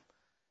program.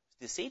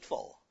 It's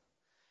deceitful.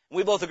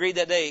 We both agreed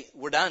that day,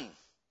 we're done.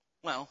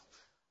 Well,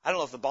 I don't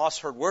know if the boss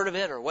heard word of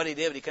it or what he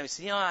did, but he came and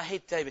said, I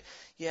hate to tell you, but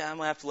yeah, I'm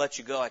going to have to let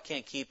you go. I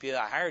can't keep you.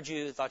 I hired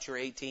you. I thought you were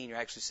 18. You're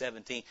actually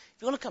 17. If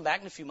you want to come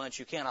back in a few months,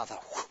 you can. I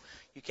thought,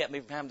 you kept me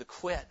from having to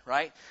quit,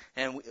 right?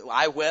 And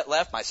I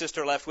left. My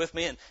sister left with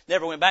me and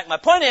never went back. My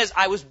point is,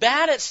 I was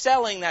bad at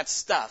selling that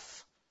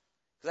stuff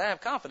because I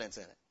didn't have confidence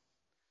in it.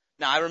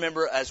 Now, I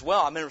remember as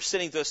well, I remember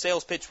sitting through a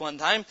sales pitch one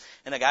time,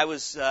 and a guy it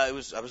was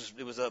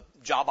a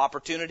job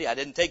opportunity. I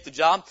didn't take the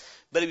job,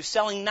 but he was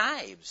selling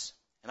knives.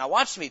 And I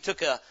watched him. He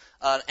took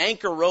an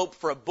anchor rope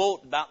for a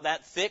boat about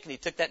that thick, and he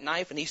took that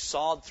knife and he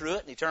sawed through it,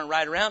 and he turned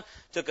right around,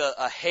 took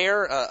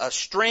a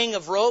string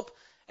of rope,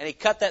 and he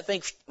cut that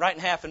thing right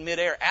in half in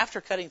midair.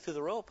 After cutting through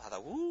the rope, I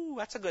thought, ooh,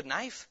 that's a good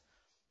knife.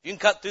 You can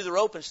cut through the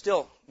rope and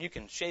still, you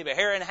can shave a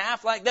hair in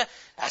half like that.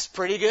 That's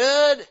pretty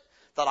good.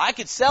 Thought I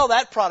could sell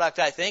that product,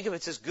 I think, if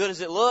it's as good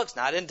as it looks.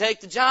 Now, I didn't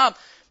take the job.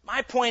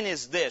 My point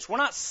is this. We're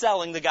not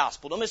selling the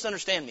gospel. Don't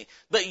misunderstand me.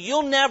 But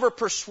you'll never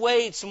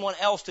persuade someone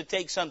else to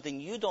take something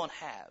you don't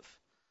have.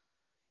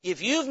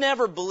 If you've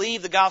never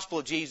believed the gospel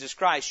of Jesus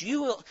Christ,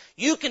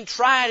 you can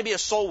try to be a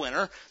soul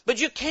winner, but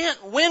you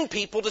can't win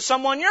people to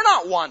someone you're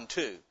not one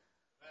to.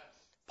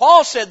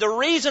 Paul said, the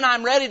reason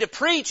I'm ready to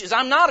preach is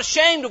I'm not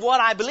ashamed of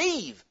what I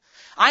believe.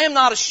 I am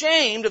not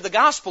ashamed of the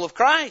gospel of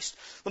Christ.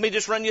 Let me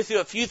just run you through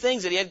a few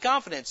things that he had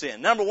confidence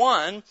in. Number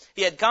one,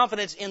 he had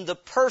confidence in the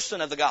person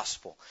of the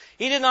gospel.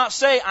 He did not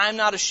say, I'm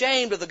not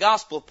ashamed of the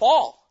gospel of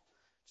Paul.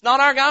 It's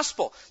not our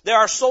gospel. There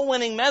are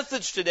soul-winning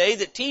methods today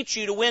that teach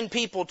you to win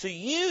people to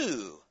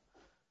you.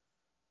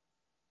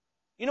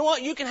 You know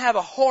what? You can have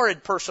a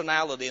horrid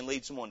personality and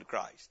lead someone to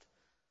Christ.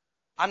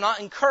 I'm not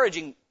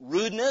encouraging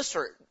rudeness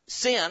or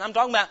sin. I'm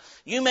talking about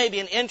you may be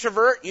an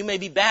introvert. You may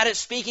be bad at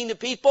speaking to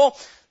people.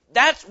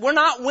 We're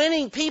not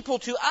winning people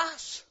to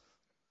us.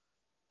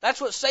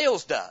 That's what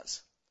sales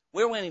does.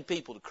 We're winning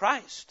people to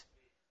Christ.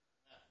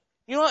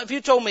 You know what? If you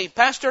told me,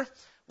 Pastor,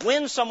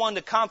 win someone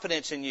to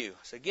confidence in you.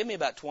 I said, give me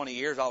about 20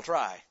 years, I'll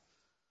try.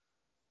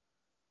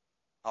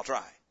 I'll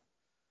try.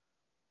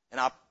 And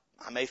I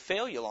may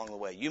fail you along the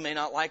way. You may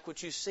not like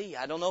what you see.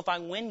 I don't know if I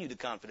can win you to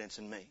confidence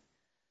in me.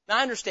 Now,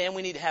 I understand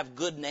we need to have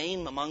good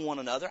name among one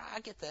another.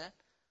 I get that.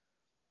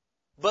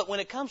 But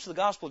when it comes to the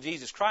gospel of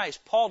Jesus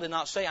Christ, Paul did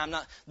not say, I'm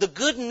not. The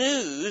good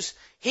news,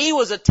 he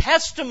was a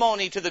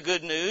testimony to the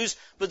good news,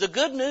 but the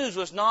good news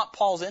was not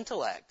Paul's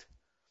intellect.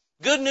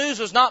 Good news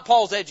was not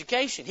Paul's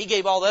education. He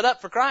gave all that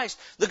up for Christ.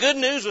 The good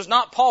news was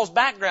not Paul's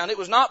background. It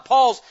was not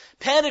Paul's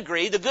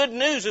pedigree. The good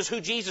news is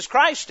who Jesus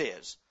Christ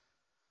is.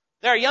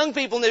 There are young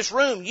people in this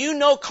room. You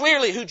know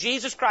clearly who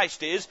Jesus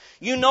Christ is.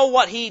 You know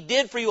what He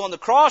did for you on the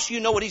cross.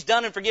 You know what He's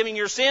done in forgiving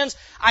your sins.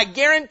 I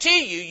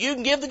guarantee you, you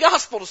can give the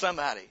gospel to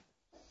somebody.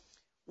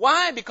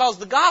 Why? Because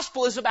the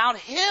gospel is about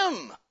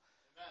Him.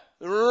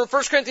 1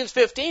 Corinthians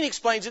 15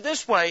 explains it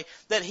this way,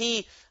 that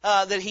He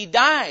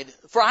died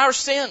for our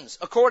sins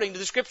according to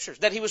the Scriptures,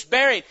 that He was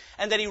buried,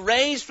 and that He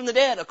raised from the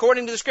dead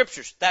according to the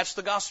Scriptures. That's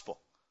the gospel.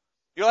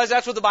 You realize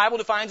that's what the Bible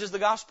defines as the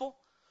gospel?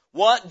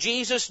 What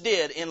Jesus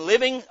did in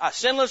living a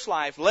sinless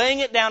life, laying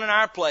it down in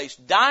our place,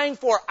 dying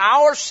for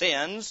our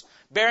sins,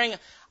 bearing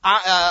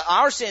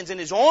our sins in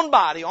His own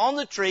body on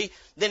the tree,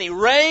 then He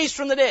raised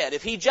from the dead.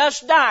 If He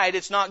just died,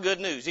 it's not good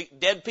news.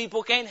 Dead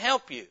people can't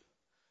help you.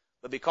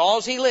 But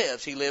because He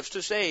lives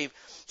to save.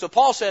 So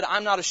Paul said,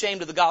 I'm not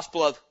ashamed of the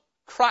gospel of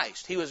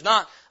Christ. He was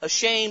not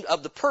ashamed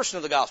of the person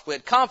of the gospel. He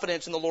had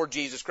confidence in the Lord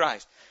Jesus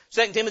Christ.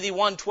 2 Timothy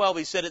 1:12,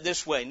 he said it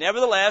this way,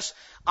 nevertheless,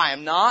 I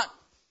am not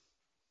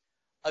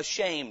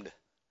ashamed,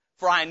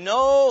 for I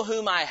know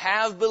whom I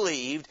have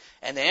believed,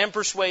 and am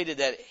persuaded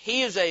that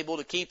He is able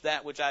to keep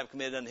that which I have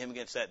committed unto Him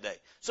against that day.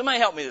 Somebody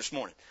help me this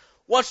morning.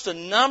 What's the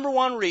number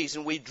one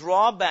reason we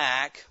draw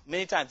back,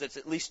 many times that's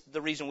at least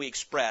the reason we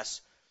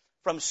express,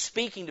 from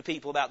speaking to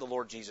people about the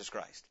Lord Jesus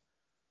Christ?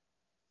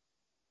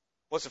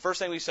 What's the first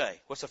thing we say?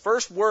 What's the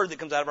first word that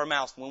comes out of our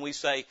mouth when we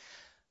say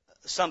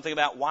something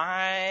about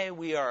why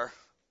we are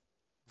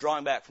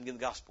drawing back from giving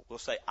the gospel? We'll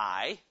say,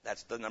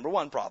 that's the number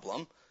one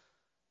problem.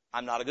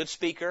 I'm not a good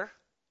speaker.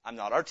 I'm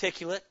not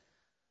articulate.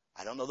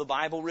 I don't know the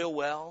Bible real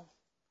well.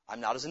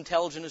 I'm not as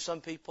intelligent as some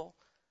people.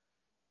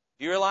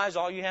 Do you realize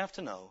all you have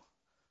to know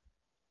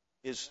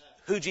is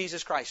who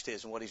Jesus Christ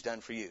is and what He's done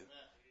for you?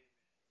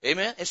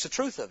 Amen? It's the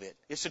truth of it.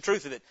 It's the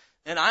truth of it.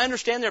 And I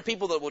understand there are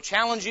people that will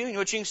challenge you. You know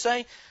what you can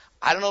say?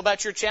 I don't know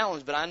about your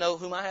challenge, but I know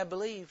whom I have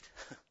believed.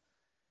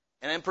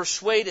 And I'm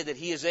persuaded that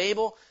He is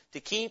able to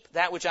keep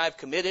that which I have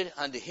committed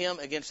unto Him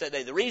against that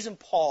day. The reason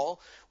Paul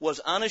was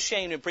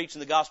unashamed in preaching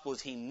the gospel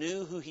is he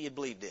knew who he had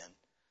believed in.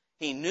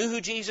 He knew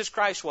who Jesus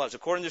Christ was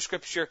according to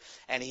Scripture,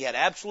 and he had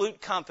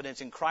absolute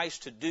confidence in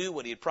Christ to do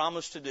what He had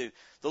promised to do.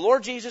 The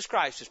Lord Jesus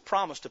Christ has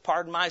promised to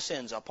pardon my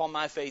sins upon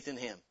my faith in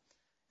Him.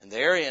 And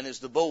therein is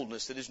the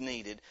boldness that is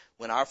needed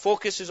when our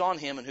focus is on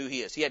Him and who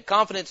He is. He had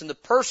confidence in the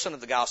person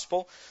of the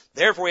gospel.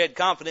 Therefore, he had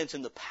confidence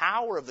in the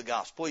power of the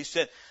gospel. He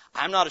said,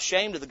 I'm not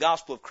ashamed of the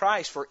gospel of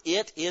Christ, for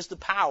it is the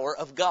power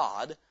of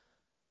God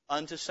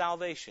unto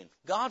salvation.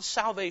 God's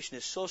salvation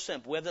is so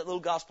simple. We have that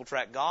little gospel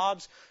tract,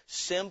 God's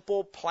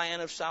simple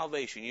plan of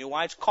salvation. You know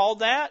why it's called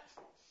that?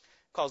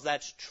 Because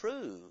that's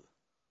true.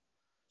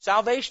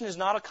 Salvation is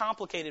not a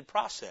complicated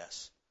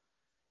process.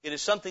 It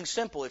is something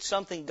simple. It's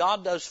something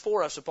God does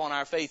for us upon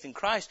our faith in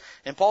Christ.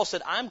 And Paul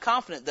said, I'm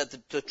confident that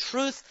the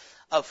truth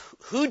of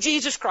who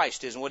Jesus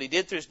Christ is and what He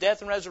did through His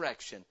death and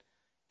resurrection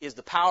is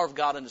the power of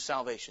God unto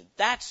salvation.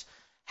 That's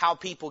how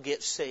people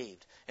get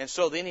saved. And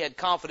so then he had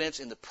confidence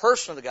in the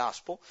person of the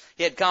gospel.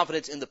 He had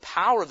confidence in the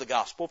power of the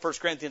gospel. 1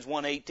 Corinthians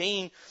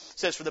 1:18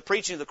 says, for the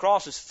preaching of the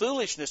cross is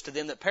foolishness to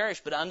them that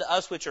perish, but unto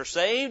us which are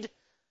saved,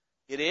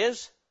 it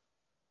is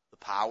the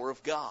power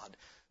of God.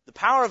 The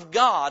power of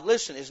God,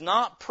 listen, is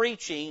not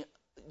preaching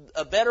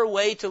a better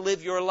way to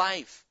live your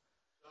life.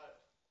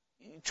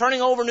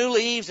 Turning over new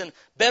leaves and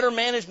better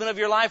management of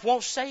your life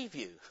won't save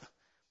you.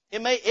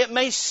 It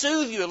may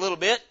soothe you a little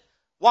bit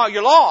while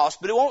you're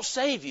lost, but it won't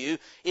save you.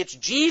 It's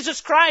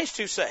Jesus Christ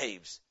who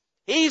saves.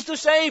 He's the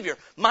Savior.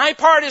 My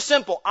part is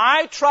simple.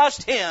 I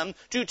trust Him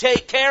to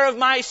take care of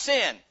my sin.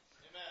 Amen.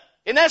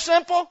 Isn't that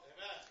simple? Amen.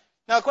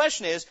 Now the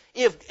question is,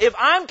 if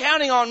I'm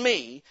counting on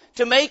me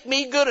to make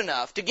me good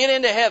enough to get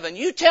into heaven,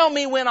 you tell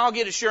me when I'll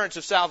get assurance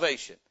of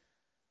salvation.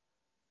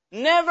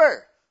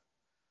 Never.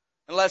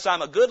 Unless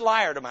I'm a good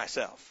liar to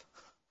myself.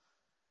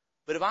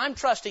 But if I'm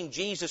trusting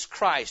Jesus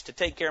Christ to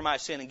take care of my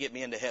sin and get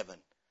me into heaven,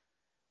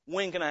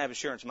 when can I have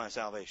assurance of my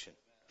salvation?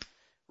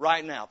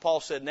 Right now. Paul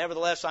said,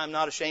 nevertheless, I am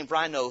not ashamed, for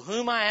I know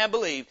whom I have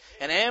believed,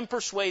 and am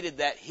persuaded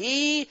that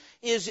He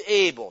is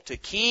able to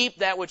keep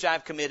that which I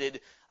have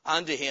committed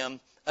unto Him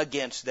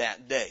against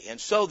that day.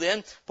 And so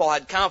then, Paul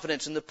had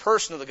confidence in the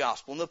person of the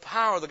gospel, in the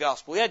power of the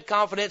gospel. He had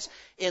confidence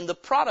in the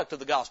product of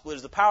the gospel. It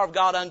is the power of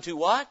God unto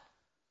what?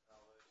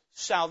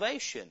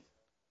 Salvation.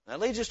 That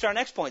leads us to our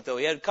next point, though.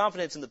 He had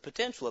confidence in the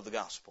potential of the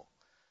gospel.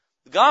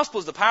 The gospel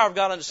is the power of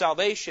God unto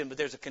salvation, but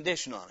there's a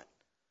condition on it.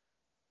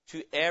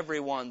 To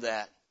everyone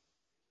that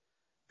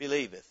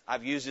believeth.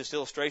 I've used this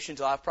illustration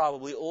until I've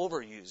probably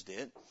overused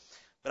it.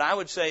 But I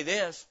would say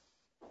this.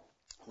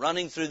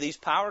 Running through these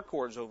power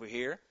cords over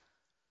here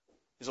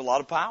is a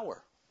lot of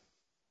power.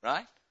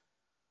 Right?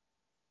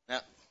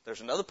 Now,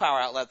 there's another power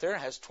outlet there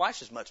that has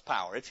twice as much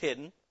power. It's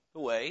hidden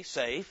away,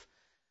 safe.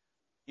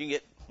 You can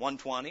get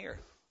 120 or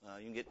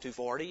you can get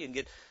 240. You can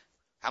get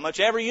how much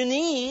ever you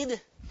need.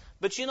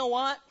 But you know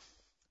what?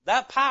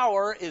 That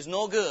power is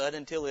no good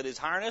until it is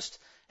harnessed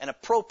and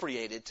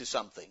appropriated to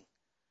something.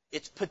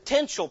 its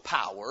potential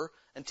power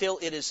until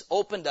it is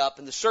opened up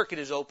and the circuit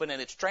is open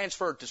and it's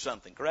transferred to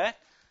something, correct?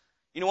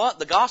 You know what?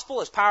 The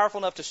gospel is powerful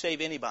enough to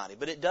save anybody,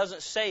 but it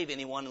doesn't save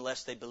anyone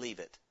unless they believe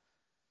it.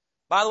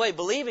 By the way,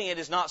 believing it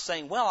is not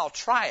saying, well, I'll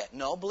try it.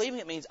 No, believing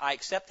it means I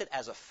accept it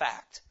as a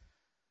fact.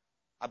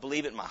 I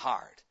believe it in my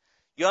heart.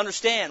 You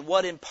understand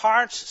what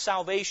imparts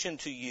salvation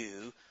to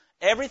you,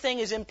 everything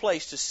is in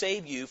place to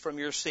save you from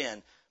your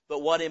sin,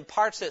 but what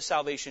imparts that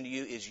salvation to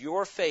you is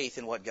your faith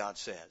in what God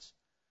says.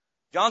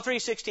 John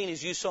 3:16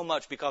 is used so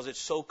much because it's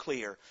so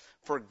clear.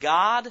 For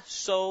God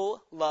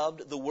so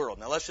loved the world.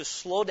 Now let's just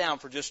slow down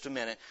for just a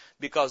minute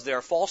because there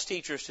are false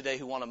teachers today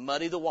who want to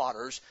muddy the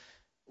waters.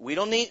 You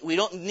don't need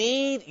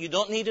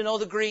to know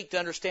the Greek to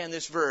understand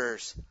this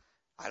verse.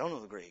 I don't know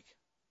the Greek.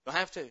 You don't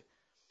have to.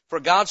 For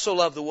God so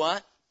loved the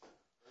what?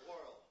 The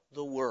world.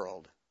 The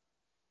world.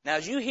 Now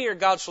as you hear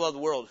God so loved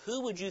the world,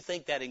 who would you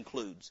think that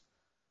includes?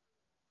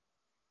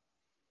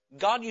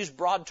 God used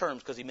broad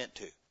terms because He meant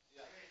to.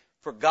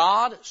 For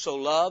God so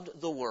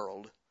loved the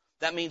world.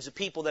 That means the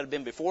people that have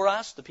been before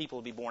us, the people who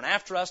will be born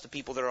after us, the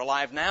people that are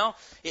alive now.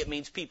 It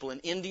means people in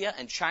India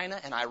and China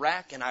and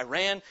Iraq and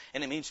Iran.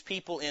 And it means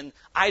people in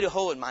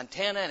Idaho and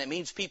Montana. And it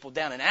means people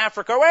down in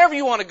Africa. Wherever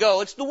you want to go,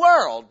 it's the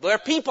world where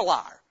people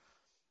are.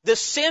 The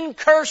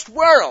sin-cursed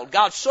world.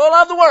 God so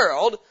loved the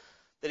world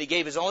that He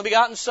gave His only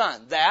begotten Son.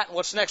 That,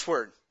 what's the next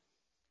word?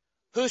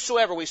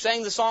 Whosoever. We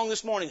sang the song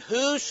this morning.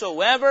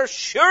 Whosoever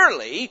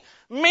surely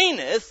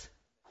meaneth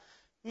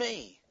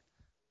me.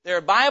 There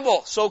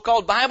are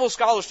so-called Bible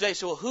scholars today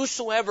say, well,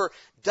 whosoever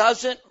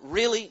doesn't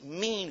really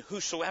mean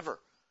whosoever.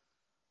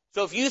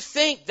 So if you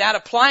think that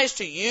applies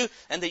to you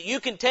and that you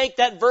can take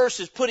that verse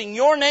as putting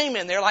your name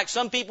in there, like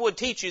some people would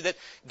teach you, that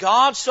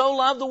God so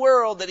loved the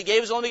world that He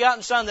gave His only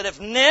begotten Son, that if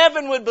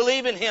Nevin would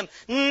believe in Him,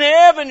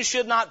 Nevin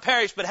should not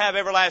perish but have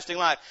everlasting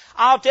life.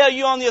 I'll tell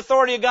you on the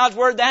authority of God's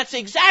Word, that's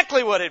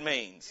exactly what it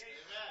means.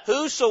 Amen.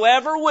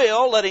 Whosoever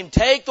will, let him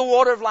take the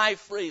water of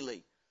life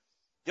freely.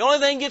 The only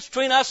thing that gets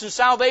between us and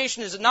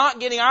salvation is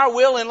not getting our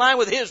will in line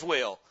with His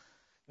will.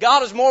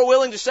 God is more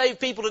willing to save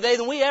people today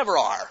than we ever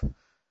are.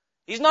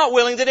 He's not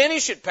willing that any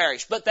should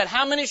perish, but that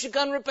how many should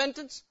come to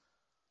repentance?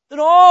 That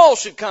all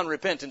should come to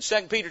repentance.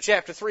 2 Peter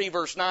chapter 3,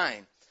 verse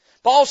 9.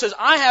 Paul says,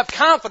 I have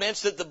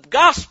confidence that the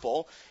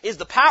gospel is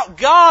the power.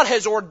 God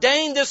has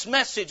ordained this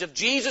message of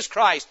Jesus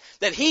Christ,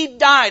 that He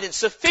died and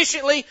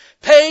sufficiently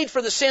paid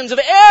for the sins of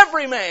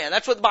every man.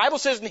 That's what the Bible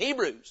says in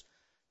Hebrews.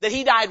 That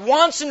He died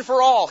once and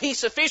for all. He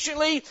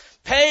sufficiently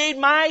paid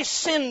my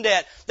sin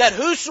debt, that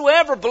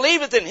whosoever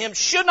believeth in Him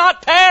should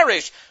not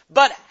perish,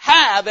 but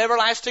have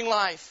everlasting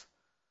life.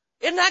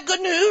 Isn't that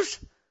good news?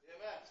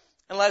 Amen.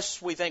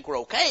 Unless we think we're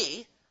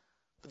okay.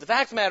 But the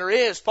fact of the matter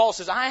is, Paul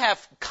says, I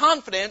have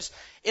confidence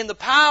in the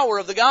power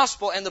of the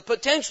gospel and the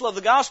potential of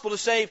the gospel to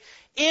save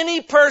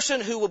any person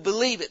who will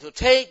believe it, to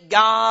take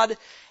God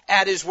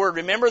at His word.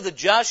 Remember, the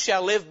just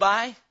shall live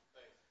by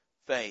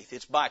faith.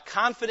 It's by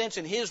confidence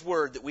in His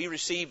word that we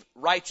receive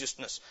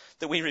righteousness,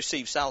 that we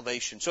receive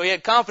salvation. So he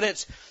had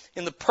confidence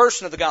in the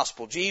person of the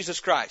gospel, Jesus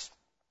Christ.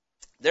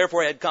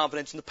 Therefore, he had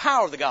confidence in the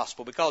power of the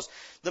gospel because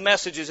the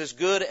message is as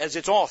good as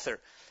its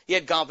author. He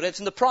had confidence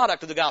in the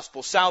product of the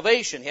gospel,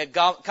 salvation. He had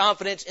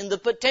confidence in the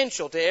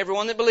potential to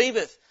everyone that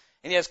believeth.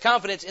 And he has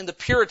confidence in the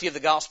purity of the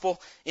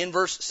gospel. In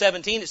verse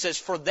 17 it says,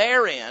 for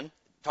therein,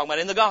 talking about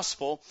in the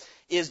gospel,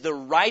 is the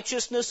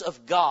righteousness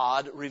of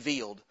God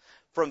revealed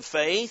from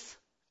faith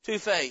to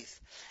faith.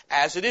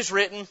 As it is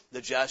written,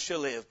 the just shall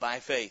live by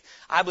faith.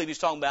 I believe he's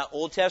talking about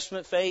Old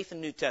Testament faith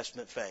and New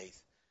Testament faith.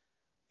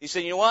 He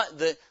said, you know what?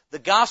 The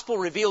gospel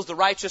reveals the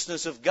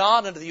righteousness of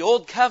God under the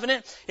old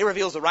covenant. It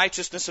reveals the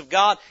righteousness of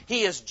God.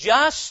 He is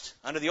just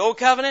under the old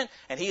covenant,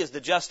 and He is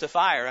the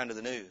justifier under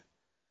the new.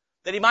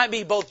 That He might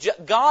be both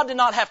God did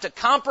not have to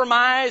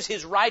compromise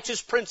His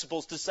righteous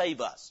principles to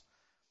save us.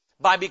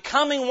 By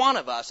becoming one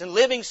of us and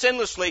living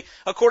sinlessly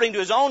according to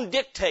His own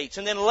dictates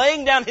and then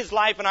laying down His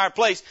life in our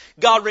place,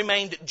 God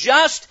remained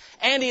just,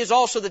 and He is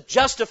also the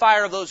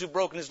justifier of those who've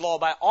broken His law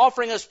by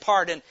offering us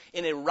pardon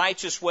in a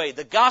righteous way.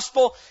 The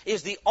gospel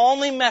is the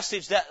only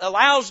message that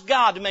allows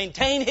God to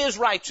maintain His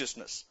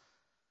righteousness.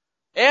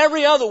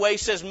 Every other way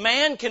says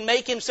man can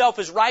make himself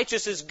as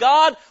righteous as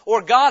God,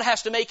 or God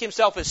has to make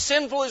himself as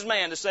sinful as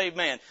man to save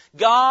man.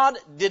 God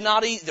did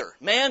not either.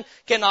 Man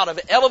cannot have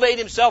elevated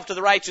himself to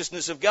the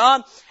righteousness of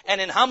God,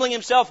 and in humbling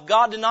Himself,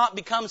 God did not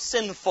become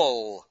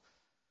sinful.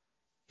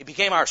 He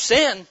became our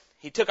sin.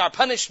 He took our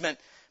punishment,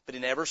 but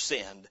He never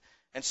sinned.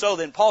 And so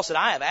then Paul said,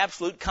 I have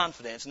absolute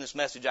confidence in this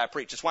message I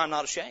preach. That's why I'm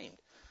not ashamed.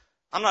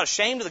 I'm not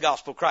ashamed of the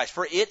gospel of Christ,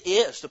 for it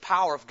is the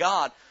power of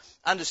God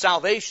unto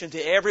salvation to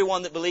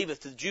everyone that believeth,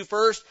 to the Jew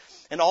first,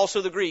 and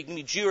also the Greek.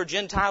 Any Jew or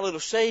Gentile, it'll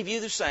save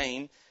you the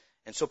same.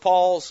 And so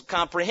Paul's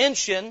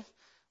comprehension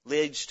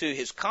leads to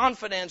his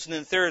confidence. And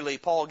then thirdly,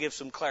 Paul gives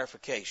some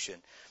clarification.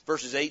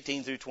 Verses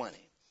 18 through 20.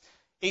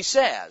 He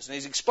says, and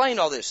he's explained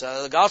all this,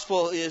 the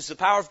gospel is the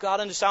power of God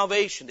unto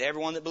salvation to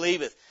everyone that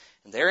believeth.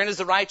 And therein is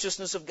the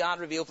righteousness of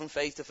God revealed from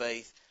faith to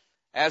faith.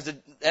 As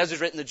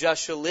is written, the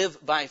just shall live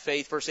by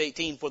faith. Verse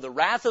 18, for the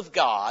wrath of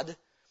God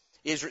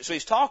is, so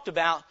he's talked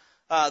about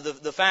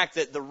the fact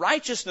that the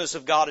righteousness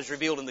of God is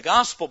revealed in the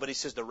gospel, but he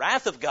says the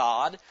wrath of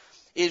God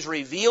is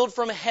revealed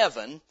from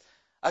heaven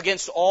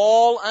against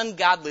all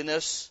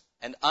ungodliness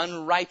and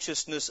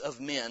unrighteousness of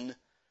men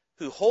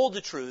who hold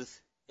the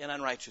truth in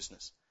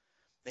unrighteousness.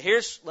 Now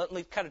let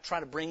me kind of try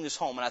to bring this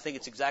home, and I think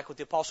it's exactly what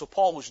the Apostle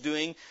Paul was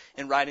doing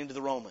in writing to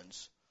the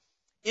Romans.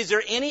 Is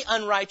there any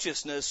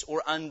unrighteousness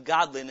or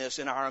ungodliness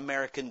in our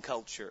American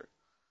culture?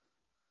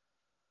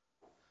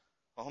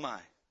 Oh my.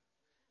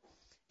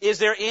 Is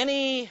there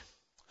any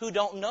who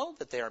don't know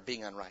that they are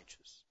being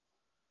unrighteous?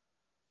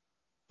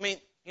 I mean,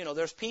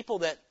 there's people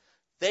that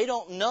they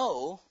don't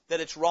know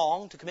that it's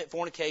wrong to commit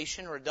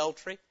fornication or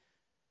adultery.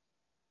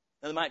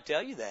 Now, they might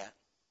tell you that.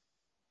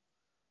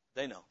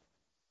 They know.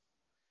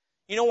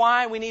 You know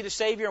why we need a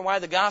Savior and why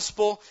the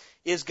gospel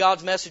is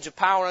God's message of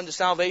power unto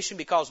salvation?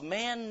 Because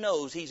man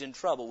knows he's in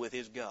trouble with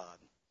his God.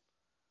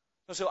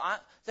 So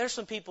there's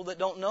some people that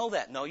don't know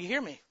that. No, you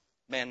hear me?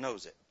 Man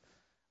knows it.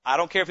 I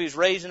don't care if he was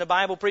raised in a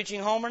Bible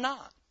preaching home or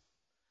not.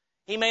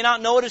 He may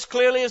not know it as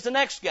clearly as the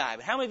next guy,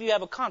 but how many of you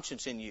have a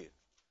conscience in you?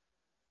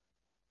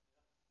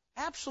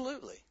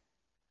 Absolutely.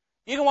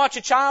 You can watch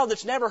a child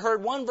that's never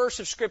heard one verse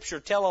of Scripture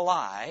tell a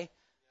lie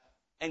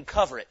and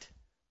cover it.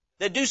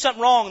 They do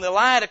something wrong, they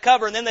lie to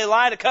cover, and then they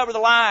lie to cover the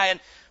lie. And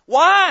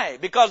why?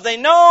 Because they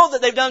know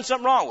that they've done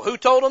something wrong. Well, who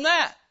told them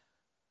that?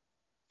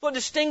 What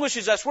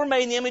distinguishes us? We're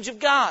made in the image of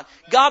God.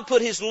 God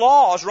put His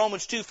laws,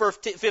 Romans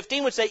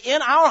 2:15 would say,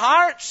 in our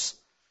hearts.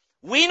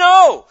 We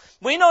know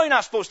you're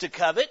not supposed to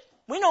covet.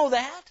 We know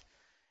that.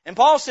 And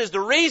Paul says the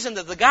reason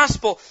that the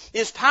gospel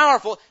is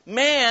powerful,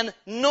 man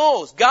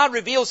knows. God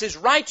reveals His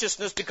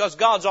righteousness because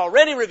God's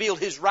already revealed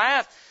His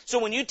wrath. So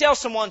when you tell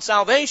someone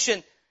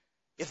salvation,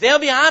 if they'll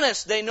be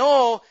honest, they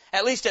know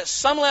at least at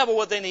some level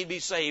what they need to be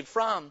saved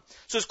from.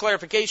 So his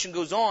clarification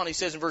goes on. He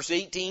says in verse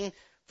 18,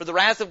 for the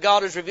wrath of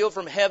God is revealed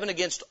from heaven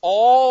against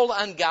all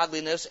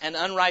ungodliness and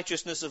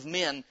unrighteousness of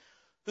men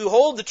who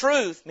hold the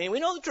truth. I mean, we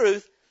know the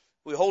truth.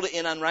 We hold it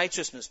in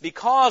unrighteousness.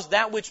 Because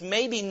that which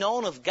may be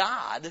known of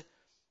God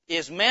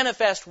is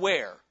manifest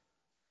where?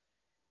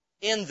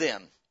 In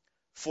them.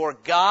 For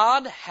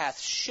God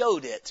hath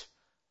showed it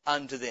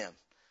unto them.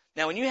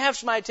 Now, when you have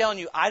somebody telling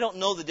you, I don't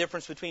know the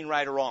difference between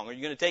right or wrong, are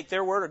you going to take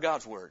their word or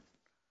God's word?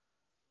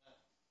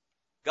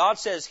 God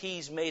says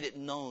He's made it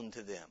known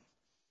to them.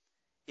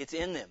 It's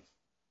in them.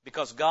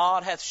 Because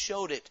God hath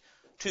showed it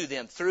to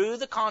them through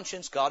the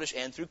conscience,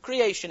 and through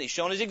creation. He's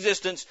shown His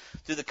existence.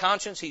 Through the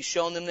conscience, He's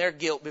shown them their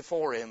guilt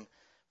before Him.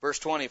 Verse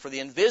 20, for the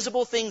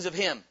invisible things of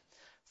Him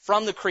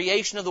from the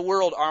creation of the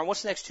world are,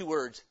 what's the next two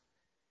words?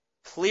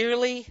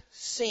 Clearly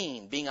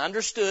seen, being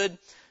understood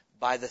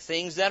by the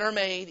things that are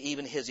made,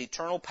 even His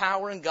eternal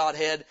power and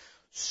Godhead,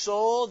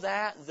 so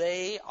that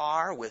they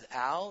are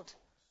without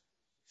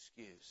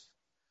excuse.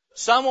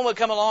 Someone would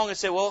come along and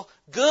say, well,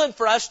 good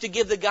for us to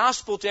give the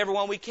gospel to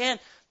everyone we can,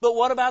 but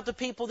what about the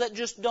people that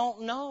just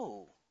don't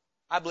know?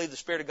 I believe the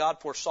Spirit of God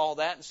foresaw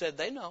that and said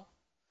they know.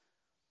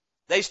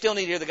 They still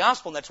need to hear the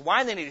gospel, and that's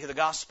why they need to hear the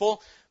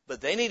gospel,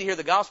 but they need to hear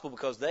the gospel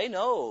because they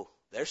know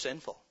they're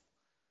sinful.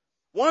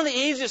 One of the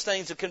easiest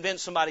things to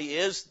convince somebody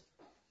is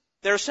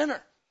they're a sinner.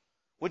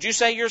 Would you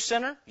say you're a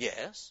sinner?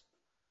 Yes.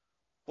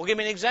 Well, give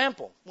me an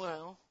example.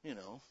 Well,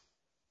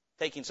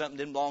 taking something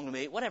that didn't belong to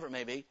me, whatever it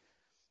may be.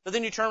 But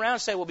then you turn around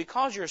and say, well,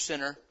 because you're a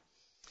sinner,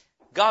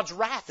 God's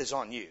wrath is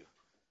on you.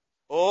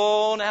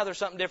 Oh, now there's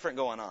something different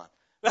going on.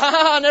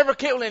 I never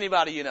killed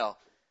anybody, No,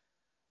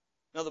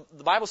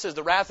 the Bible says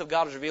the wrath of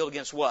God is revealed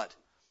against what?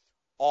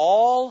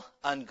 All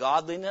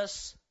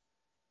ungodliness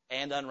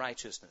and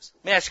unrighteousness.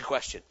 Let me ask you a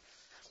question.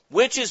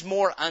 Which is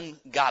more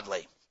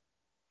ungodly?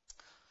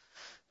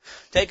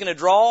 Taking a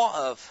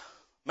draw of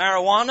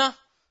marijuana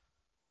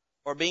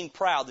or being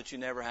proud that you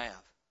never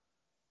have?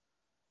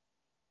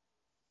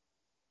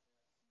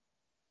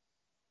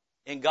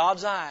 In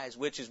God's eyes,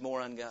 which is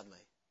more ungodly?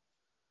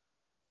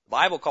 The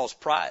Bible calls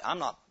pride. I'm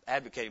not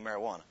advocating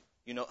marijuana.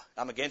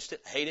 I'm against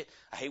it. I hate it.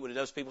 I hate what it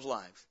does to people's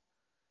lives.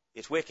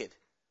 It's wicked.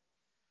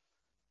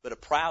 But a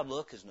proud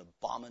look is an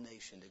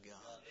abomination to God.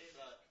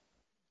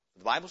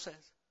 The Bible says.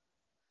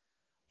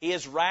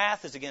 His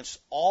wrath is against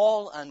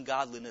all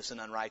ungodliness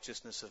and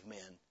unrighteousness of men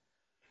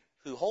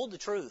who hold the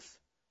truth.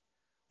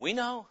 We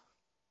know.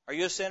 Are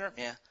you a sinner?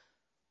 Yeah.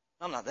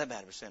 I'm not that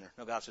bad of a sinner.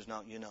 No, God says,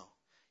 no, you know.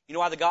 You know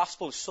why the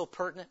gospel is so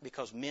pertinent?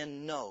 Because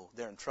men know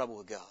they're in trouble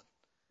with God.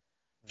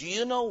 Do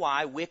you know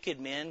why wicked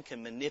men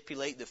can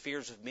manipulate the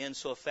fears of men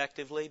so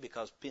effectively?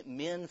 Because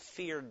men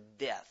fear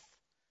death.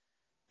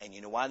 And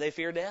you know why they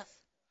fear death?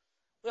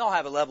 We all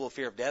have a level of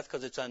fear of death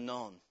because it's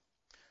unknown.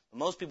 But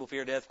most people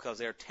fear death because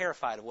they're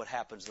terrified of what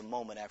happens the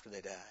moment after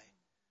they die.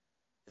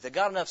 If they've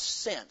got enough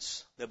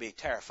sense, they'll be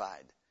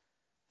terrified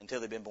until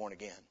they've been born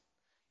again.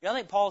 You know what I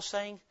think Paul's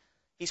saying?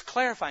 He's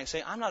clarifying,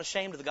 saying, I'm not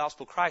ashamed of the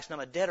gospel of Christ, and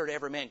I'm a debtor to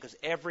every man, because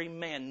every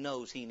man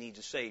knows he needs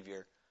a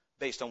Savior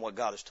based on what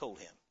God has told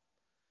him.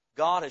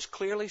 God has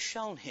clearly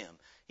shown him.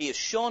 He has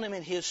shown him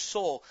in his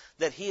soul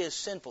that he is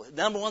sinful.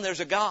 Number one, there's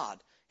a God.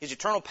 His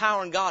eternal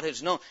power in God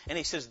is known. And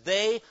he says,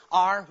 they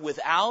are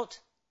without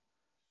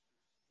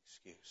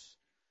excuse.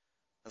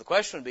 Now the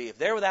question would be, if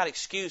they're without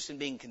excuse in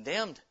being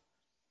condemned,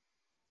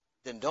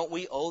 then don't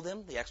we owe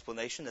them the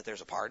explanation that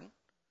there's a pardon?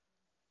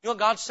 You know what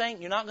God's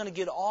saying? You're not going to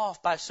get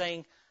off by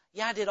saying,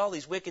 yeah, I did all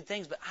these wicked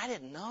things, but I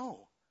didn't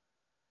know.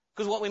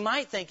 Because what we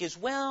might think is,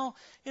 well,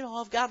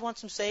 if God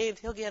wants them saved,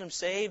 He'll get them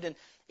saved. And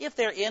if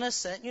they're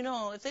innocent,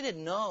 if they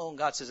didn't know,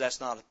 God says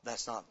that's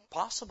not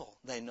possible.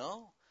 They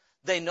know.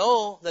 They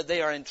know that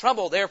they are in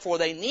trouble. Therefore,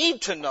 they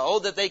need to know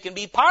that they can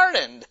be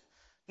pardoned.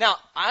 Now,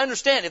 I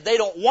understand if they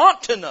don't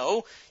want to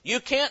know,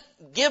 you can't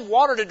give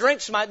water to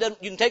drink.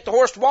 You can take the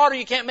horse to water,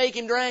 you can't make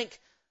him drink.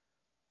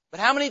 But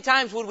how many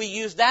times would we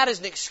use that as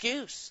an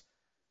excuse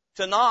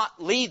to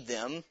not lead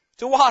them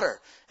to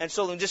water? And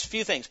so just a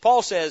few things.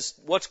 Paul says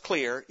what's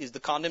clear is the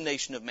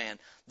condemnation of man.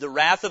 The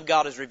wrath of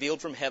God is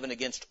revealed from heaven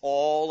against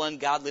all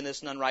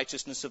ungodliness and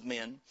unrighteousness of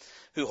men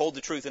who hold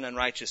the truth in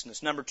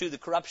unrighteousness. Number 2, the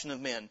corruption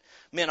of men.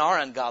 Men are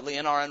ungodly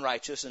and are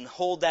unrighteous and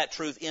hold that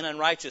truth in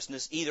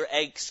unrighteousness, either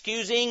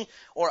excusing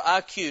or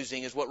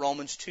accusing, is what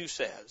Romans 2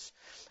 says.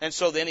 And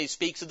so then he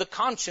speaks of the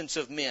conscience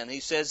of men. He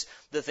says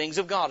the things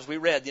of God, as we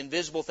read, the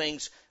invisible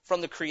things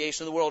from the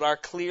creation of the world are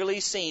clearly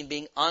seen,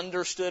 being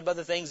understood by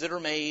the things that are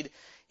made,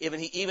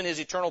 even His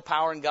eternal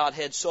power and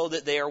Godhead, so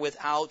that they are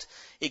without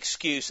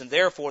excuse. And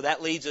therefore,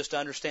 that leads us to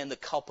understand the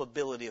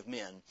culpability of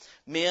men.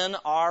 Men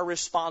are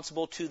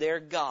responsible to their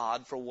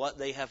God for what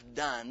they have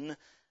done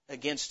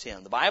against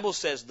Him. The Bible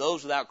says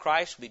those without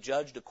Christ will be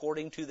judged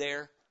according to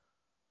their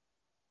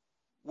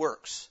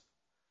works.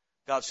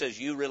 God says,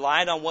 you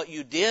relied on what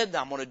you did,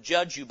 I'm going to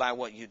judge you by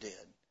what you did.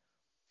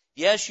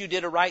 Yes, you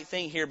did a right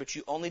thing here, but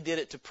you only did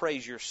it to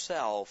praise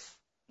yourself,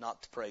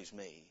 not to praise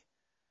me.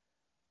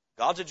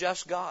 God's a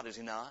just God, is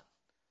He not?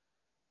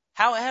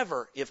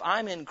 However, if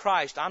I'm in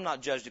Christ, I'm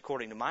not judged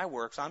according to my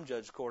works, I'm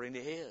judged according to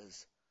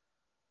His.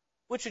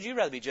 Which would you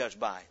rather be judged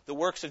by? The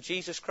works of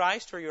Jesus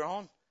Christ or your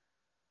own?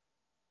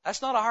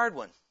 That's not a hard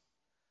one.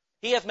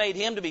 He hath made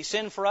Him to be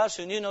sin for us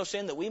who knew no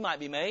sin, that we might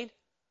be made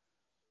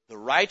the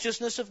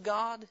righteousness of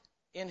God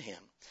in Him.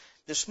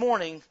 This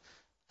morning,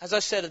 as I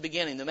said at the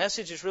beginning, the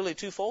message is really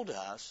twofold to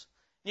us.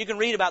 You can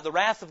read about the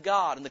wrath of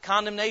God and the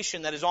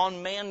condemnation that is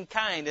on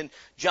mankind in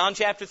John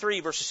chapter 3,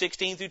 verses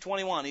 16 through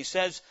 21. He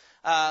says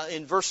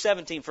in verse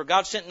 17, for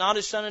God sent not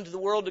His Son into the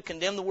world to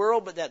condemn the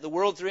world, but that the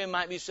world through Him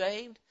might be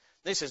saved.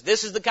 Then he says,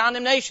 this is the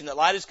condemnation, that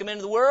light has come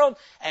into the world,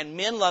 and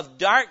men love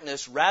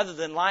darkness rather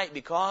than light,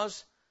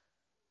 because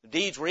the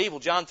deeds were evil.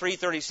 John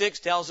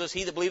 3:36 tells us,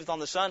 he that believeth on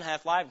the Son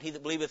hath life, and he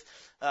that believeth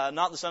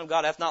not the Son of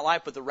God hath not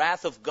life, but the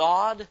wrath of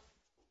God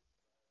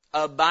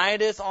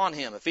abideth on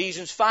him.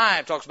 Ephesians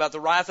 5 talks about the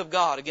wrath of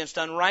God against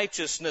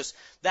unrighteousness.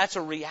 That's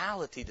a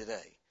reality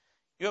today.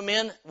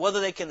 Men,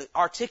 whether they can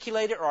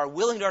articulate it or are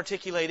willing to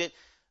articulate it,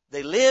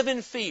 they live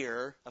in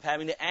fear of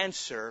having to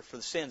answer for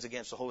the sins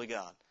against the holy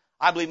God.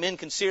 I believe men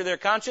can sear their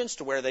conscience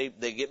to where they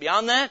get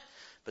beyond that.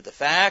 But the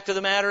fact of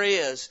the matter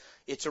is,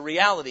 it's a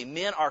reality.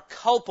 Men are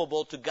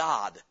culpable to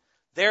God.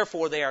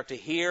 Therefore, they are to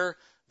hear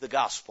the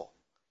gospel.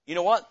 You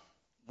know what?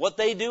 What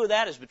they do with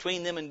that is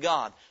between them and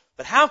God.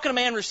 But how can a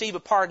man receive a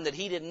pardon that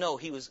he didn't know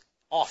he was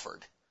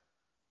offered?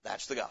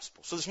 That's the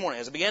gospel. So this morning,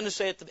 as I began to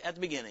say at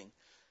the beginning,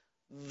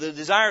 the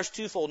desire is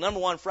twofold. Number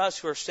one, for us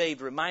who are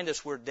saved, remind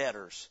us we're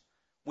debtors.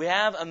 We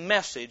have a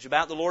message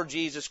about the Lord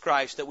Jesus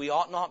Christ that we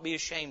ought not be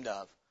ashamed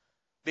of,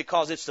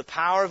 because it's the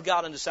power of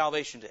God unto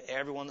salvation to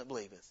everyone that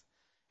believeth.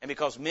 And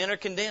because men are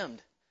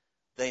condemned,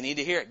 they need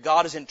to hear it.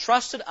 God has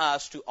entrusted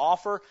us to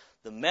offer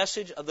the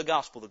message of the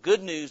gospel, the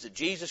good news that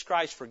Jesus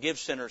Christ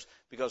forgives sinners,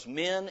 because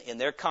men in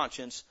their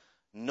conscience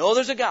know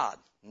there's a God,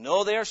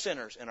 know they are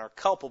sinners, and are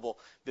culpable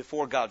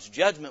before God's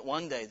judgment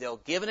one day. They'll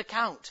give an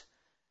account,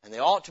 and they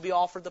ought to be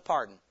offered the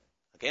pardon.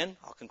 Again,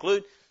 I'll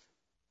conclude.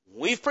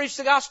 We've preached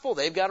the gospel,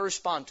 they've got to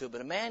respond to it.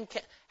 But a man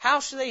can't. How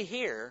should they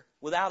hear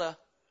without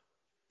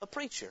a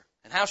preacher?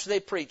 And how should they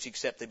preach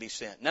except they be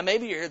sent? Now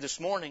maybe you're here this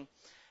morning,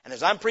 and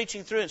as I'm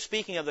preaching through and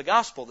speaking of the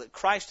gospel, that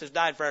Christ has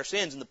died for our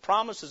sins and the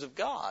promises of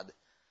God,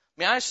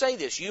 may I say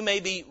this, you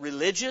may be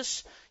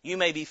religious, you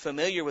may be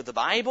familiar with the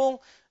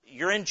Bible,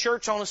 you're in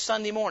church on a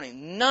Sunday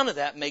morning. None of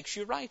that makes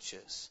you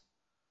righteous.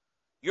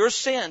 Your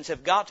sins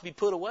have got to be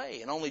put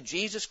away, and only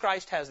Jesus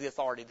Christ has the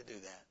authority to do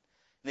that.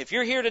 And if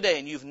you're here today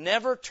and you've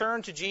never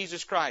turned to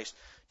Jesus Christ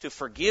to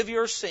forgive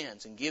your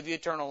sins and give you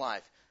eternal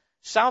life,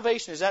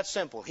 salvation is that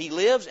simple. He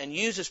lives and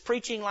uses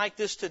preaching like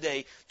this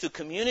today to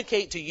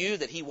communicate to you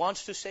that He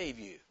wants to save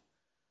you.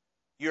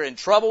 You're in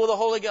trouble with the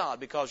Holy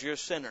God because you're a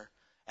sinner.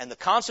 And the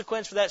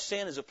consequence for that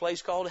sin is a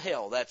place called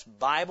hell. That's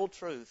Bible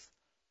truth.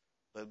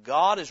 But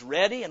God is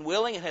ready and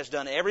willing and has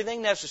done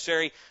everything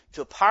necessary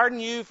to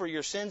pardon you for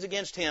your sins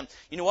against Him.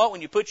 You know what?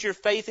 When you put your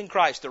faith in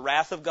Christ, the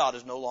wrath of God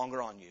is no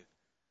longer on you.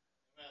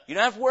 You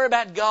don't have to worry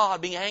about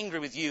God being angry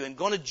with you and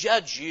going to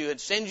judge you and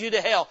send you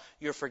to hell.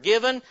 You're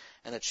forgiven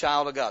and a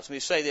child of God. So let me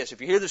say this.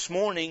 If you're here this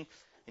morning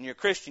and you're a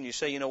Christian, you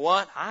say, you know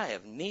what? I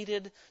have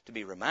needed to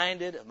be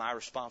reminded of my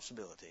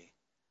responsibility.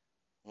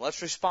 Well,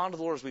 let's respond to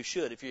the Lord as we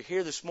should. If you're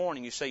here this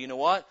morning, you say, you know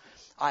what?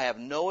 I have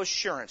no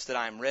assurance that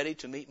I am ready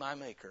to meet my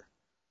Maker.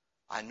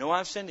 I know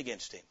I've sinned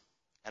against Him,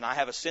 and I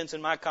have a sense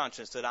in my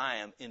conscience that I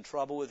am in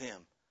trouble with Him.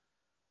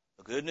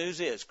 The good news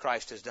is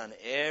Christ has done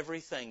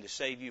everything to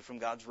save you from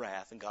God's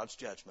wrath and God's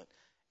judgment.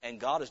 And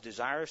God is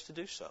desirous to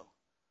do so.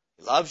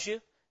 He loves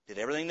you, did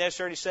everything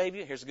necessary to save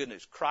you. Here's the good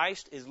news.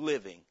 Christ is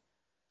living.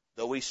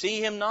 Though we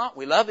see Him not,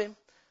 we love Him.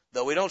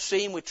 Though we don't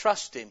see Him, we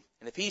trust Him.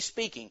 And if He's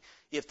speaking,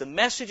 if the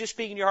message is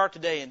speaking in your heart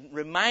today and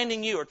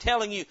reminding you or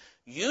telling you,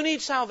 you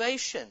need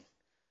salvation.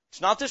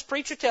 It's not this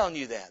preacher telling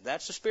you that.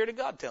 That's the Spirit of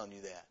God telling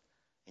you that.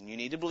 And you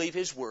need to believe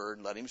His Word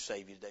and let Him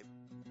save you today.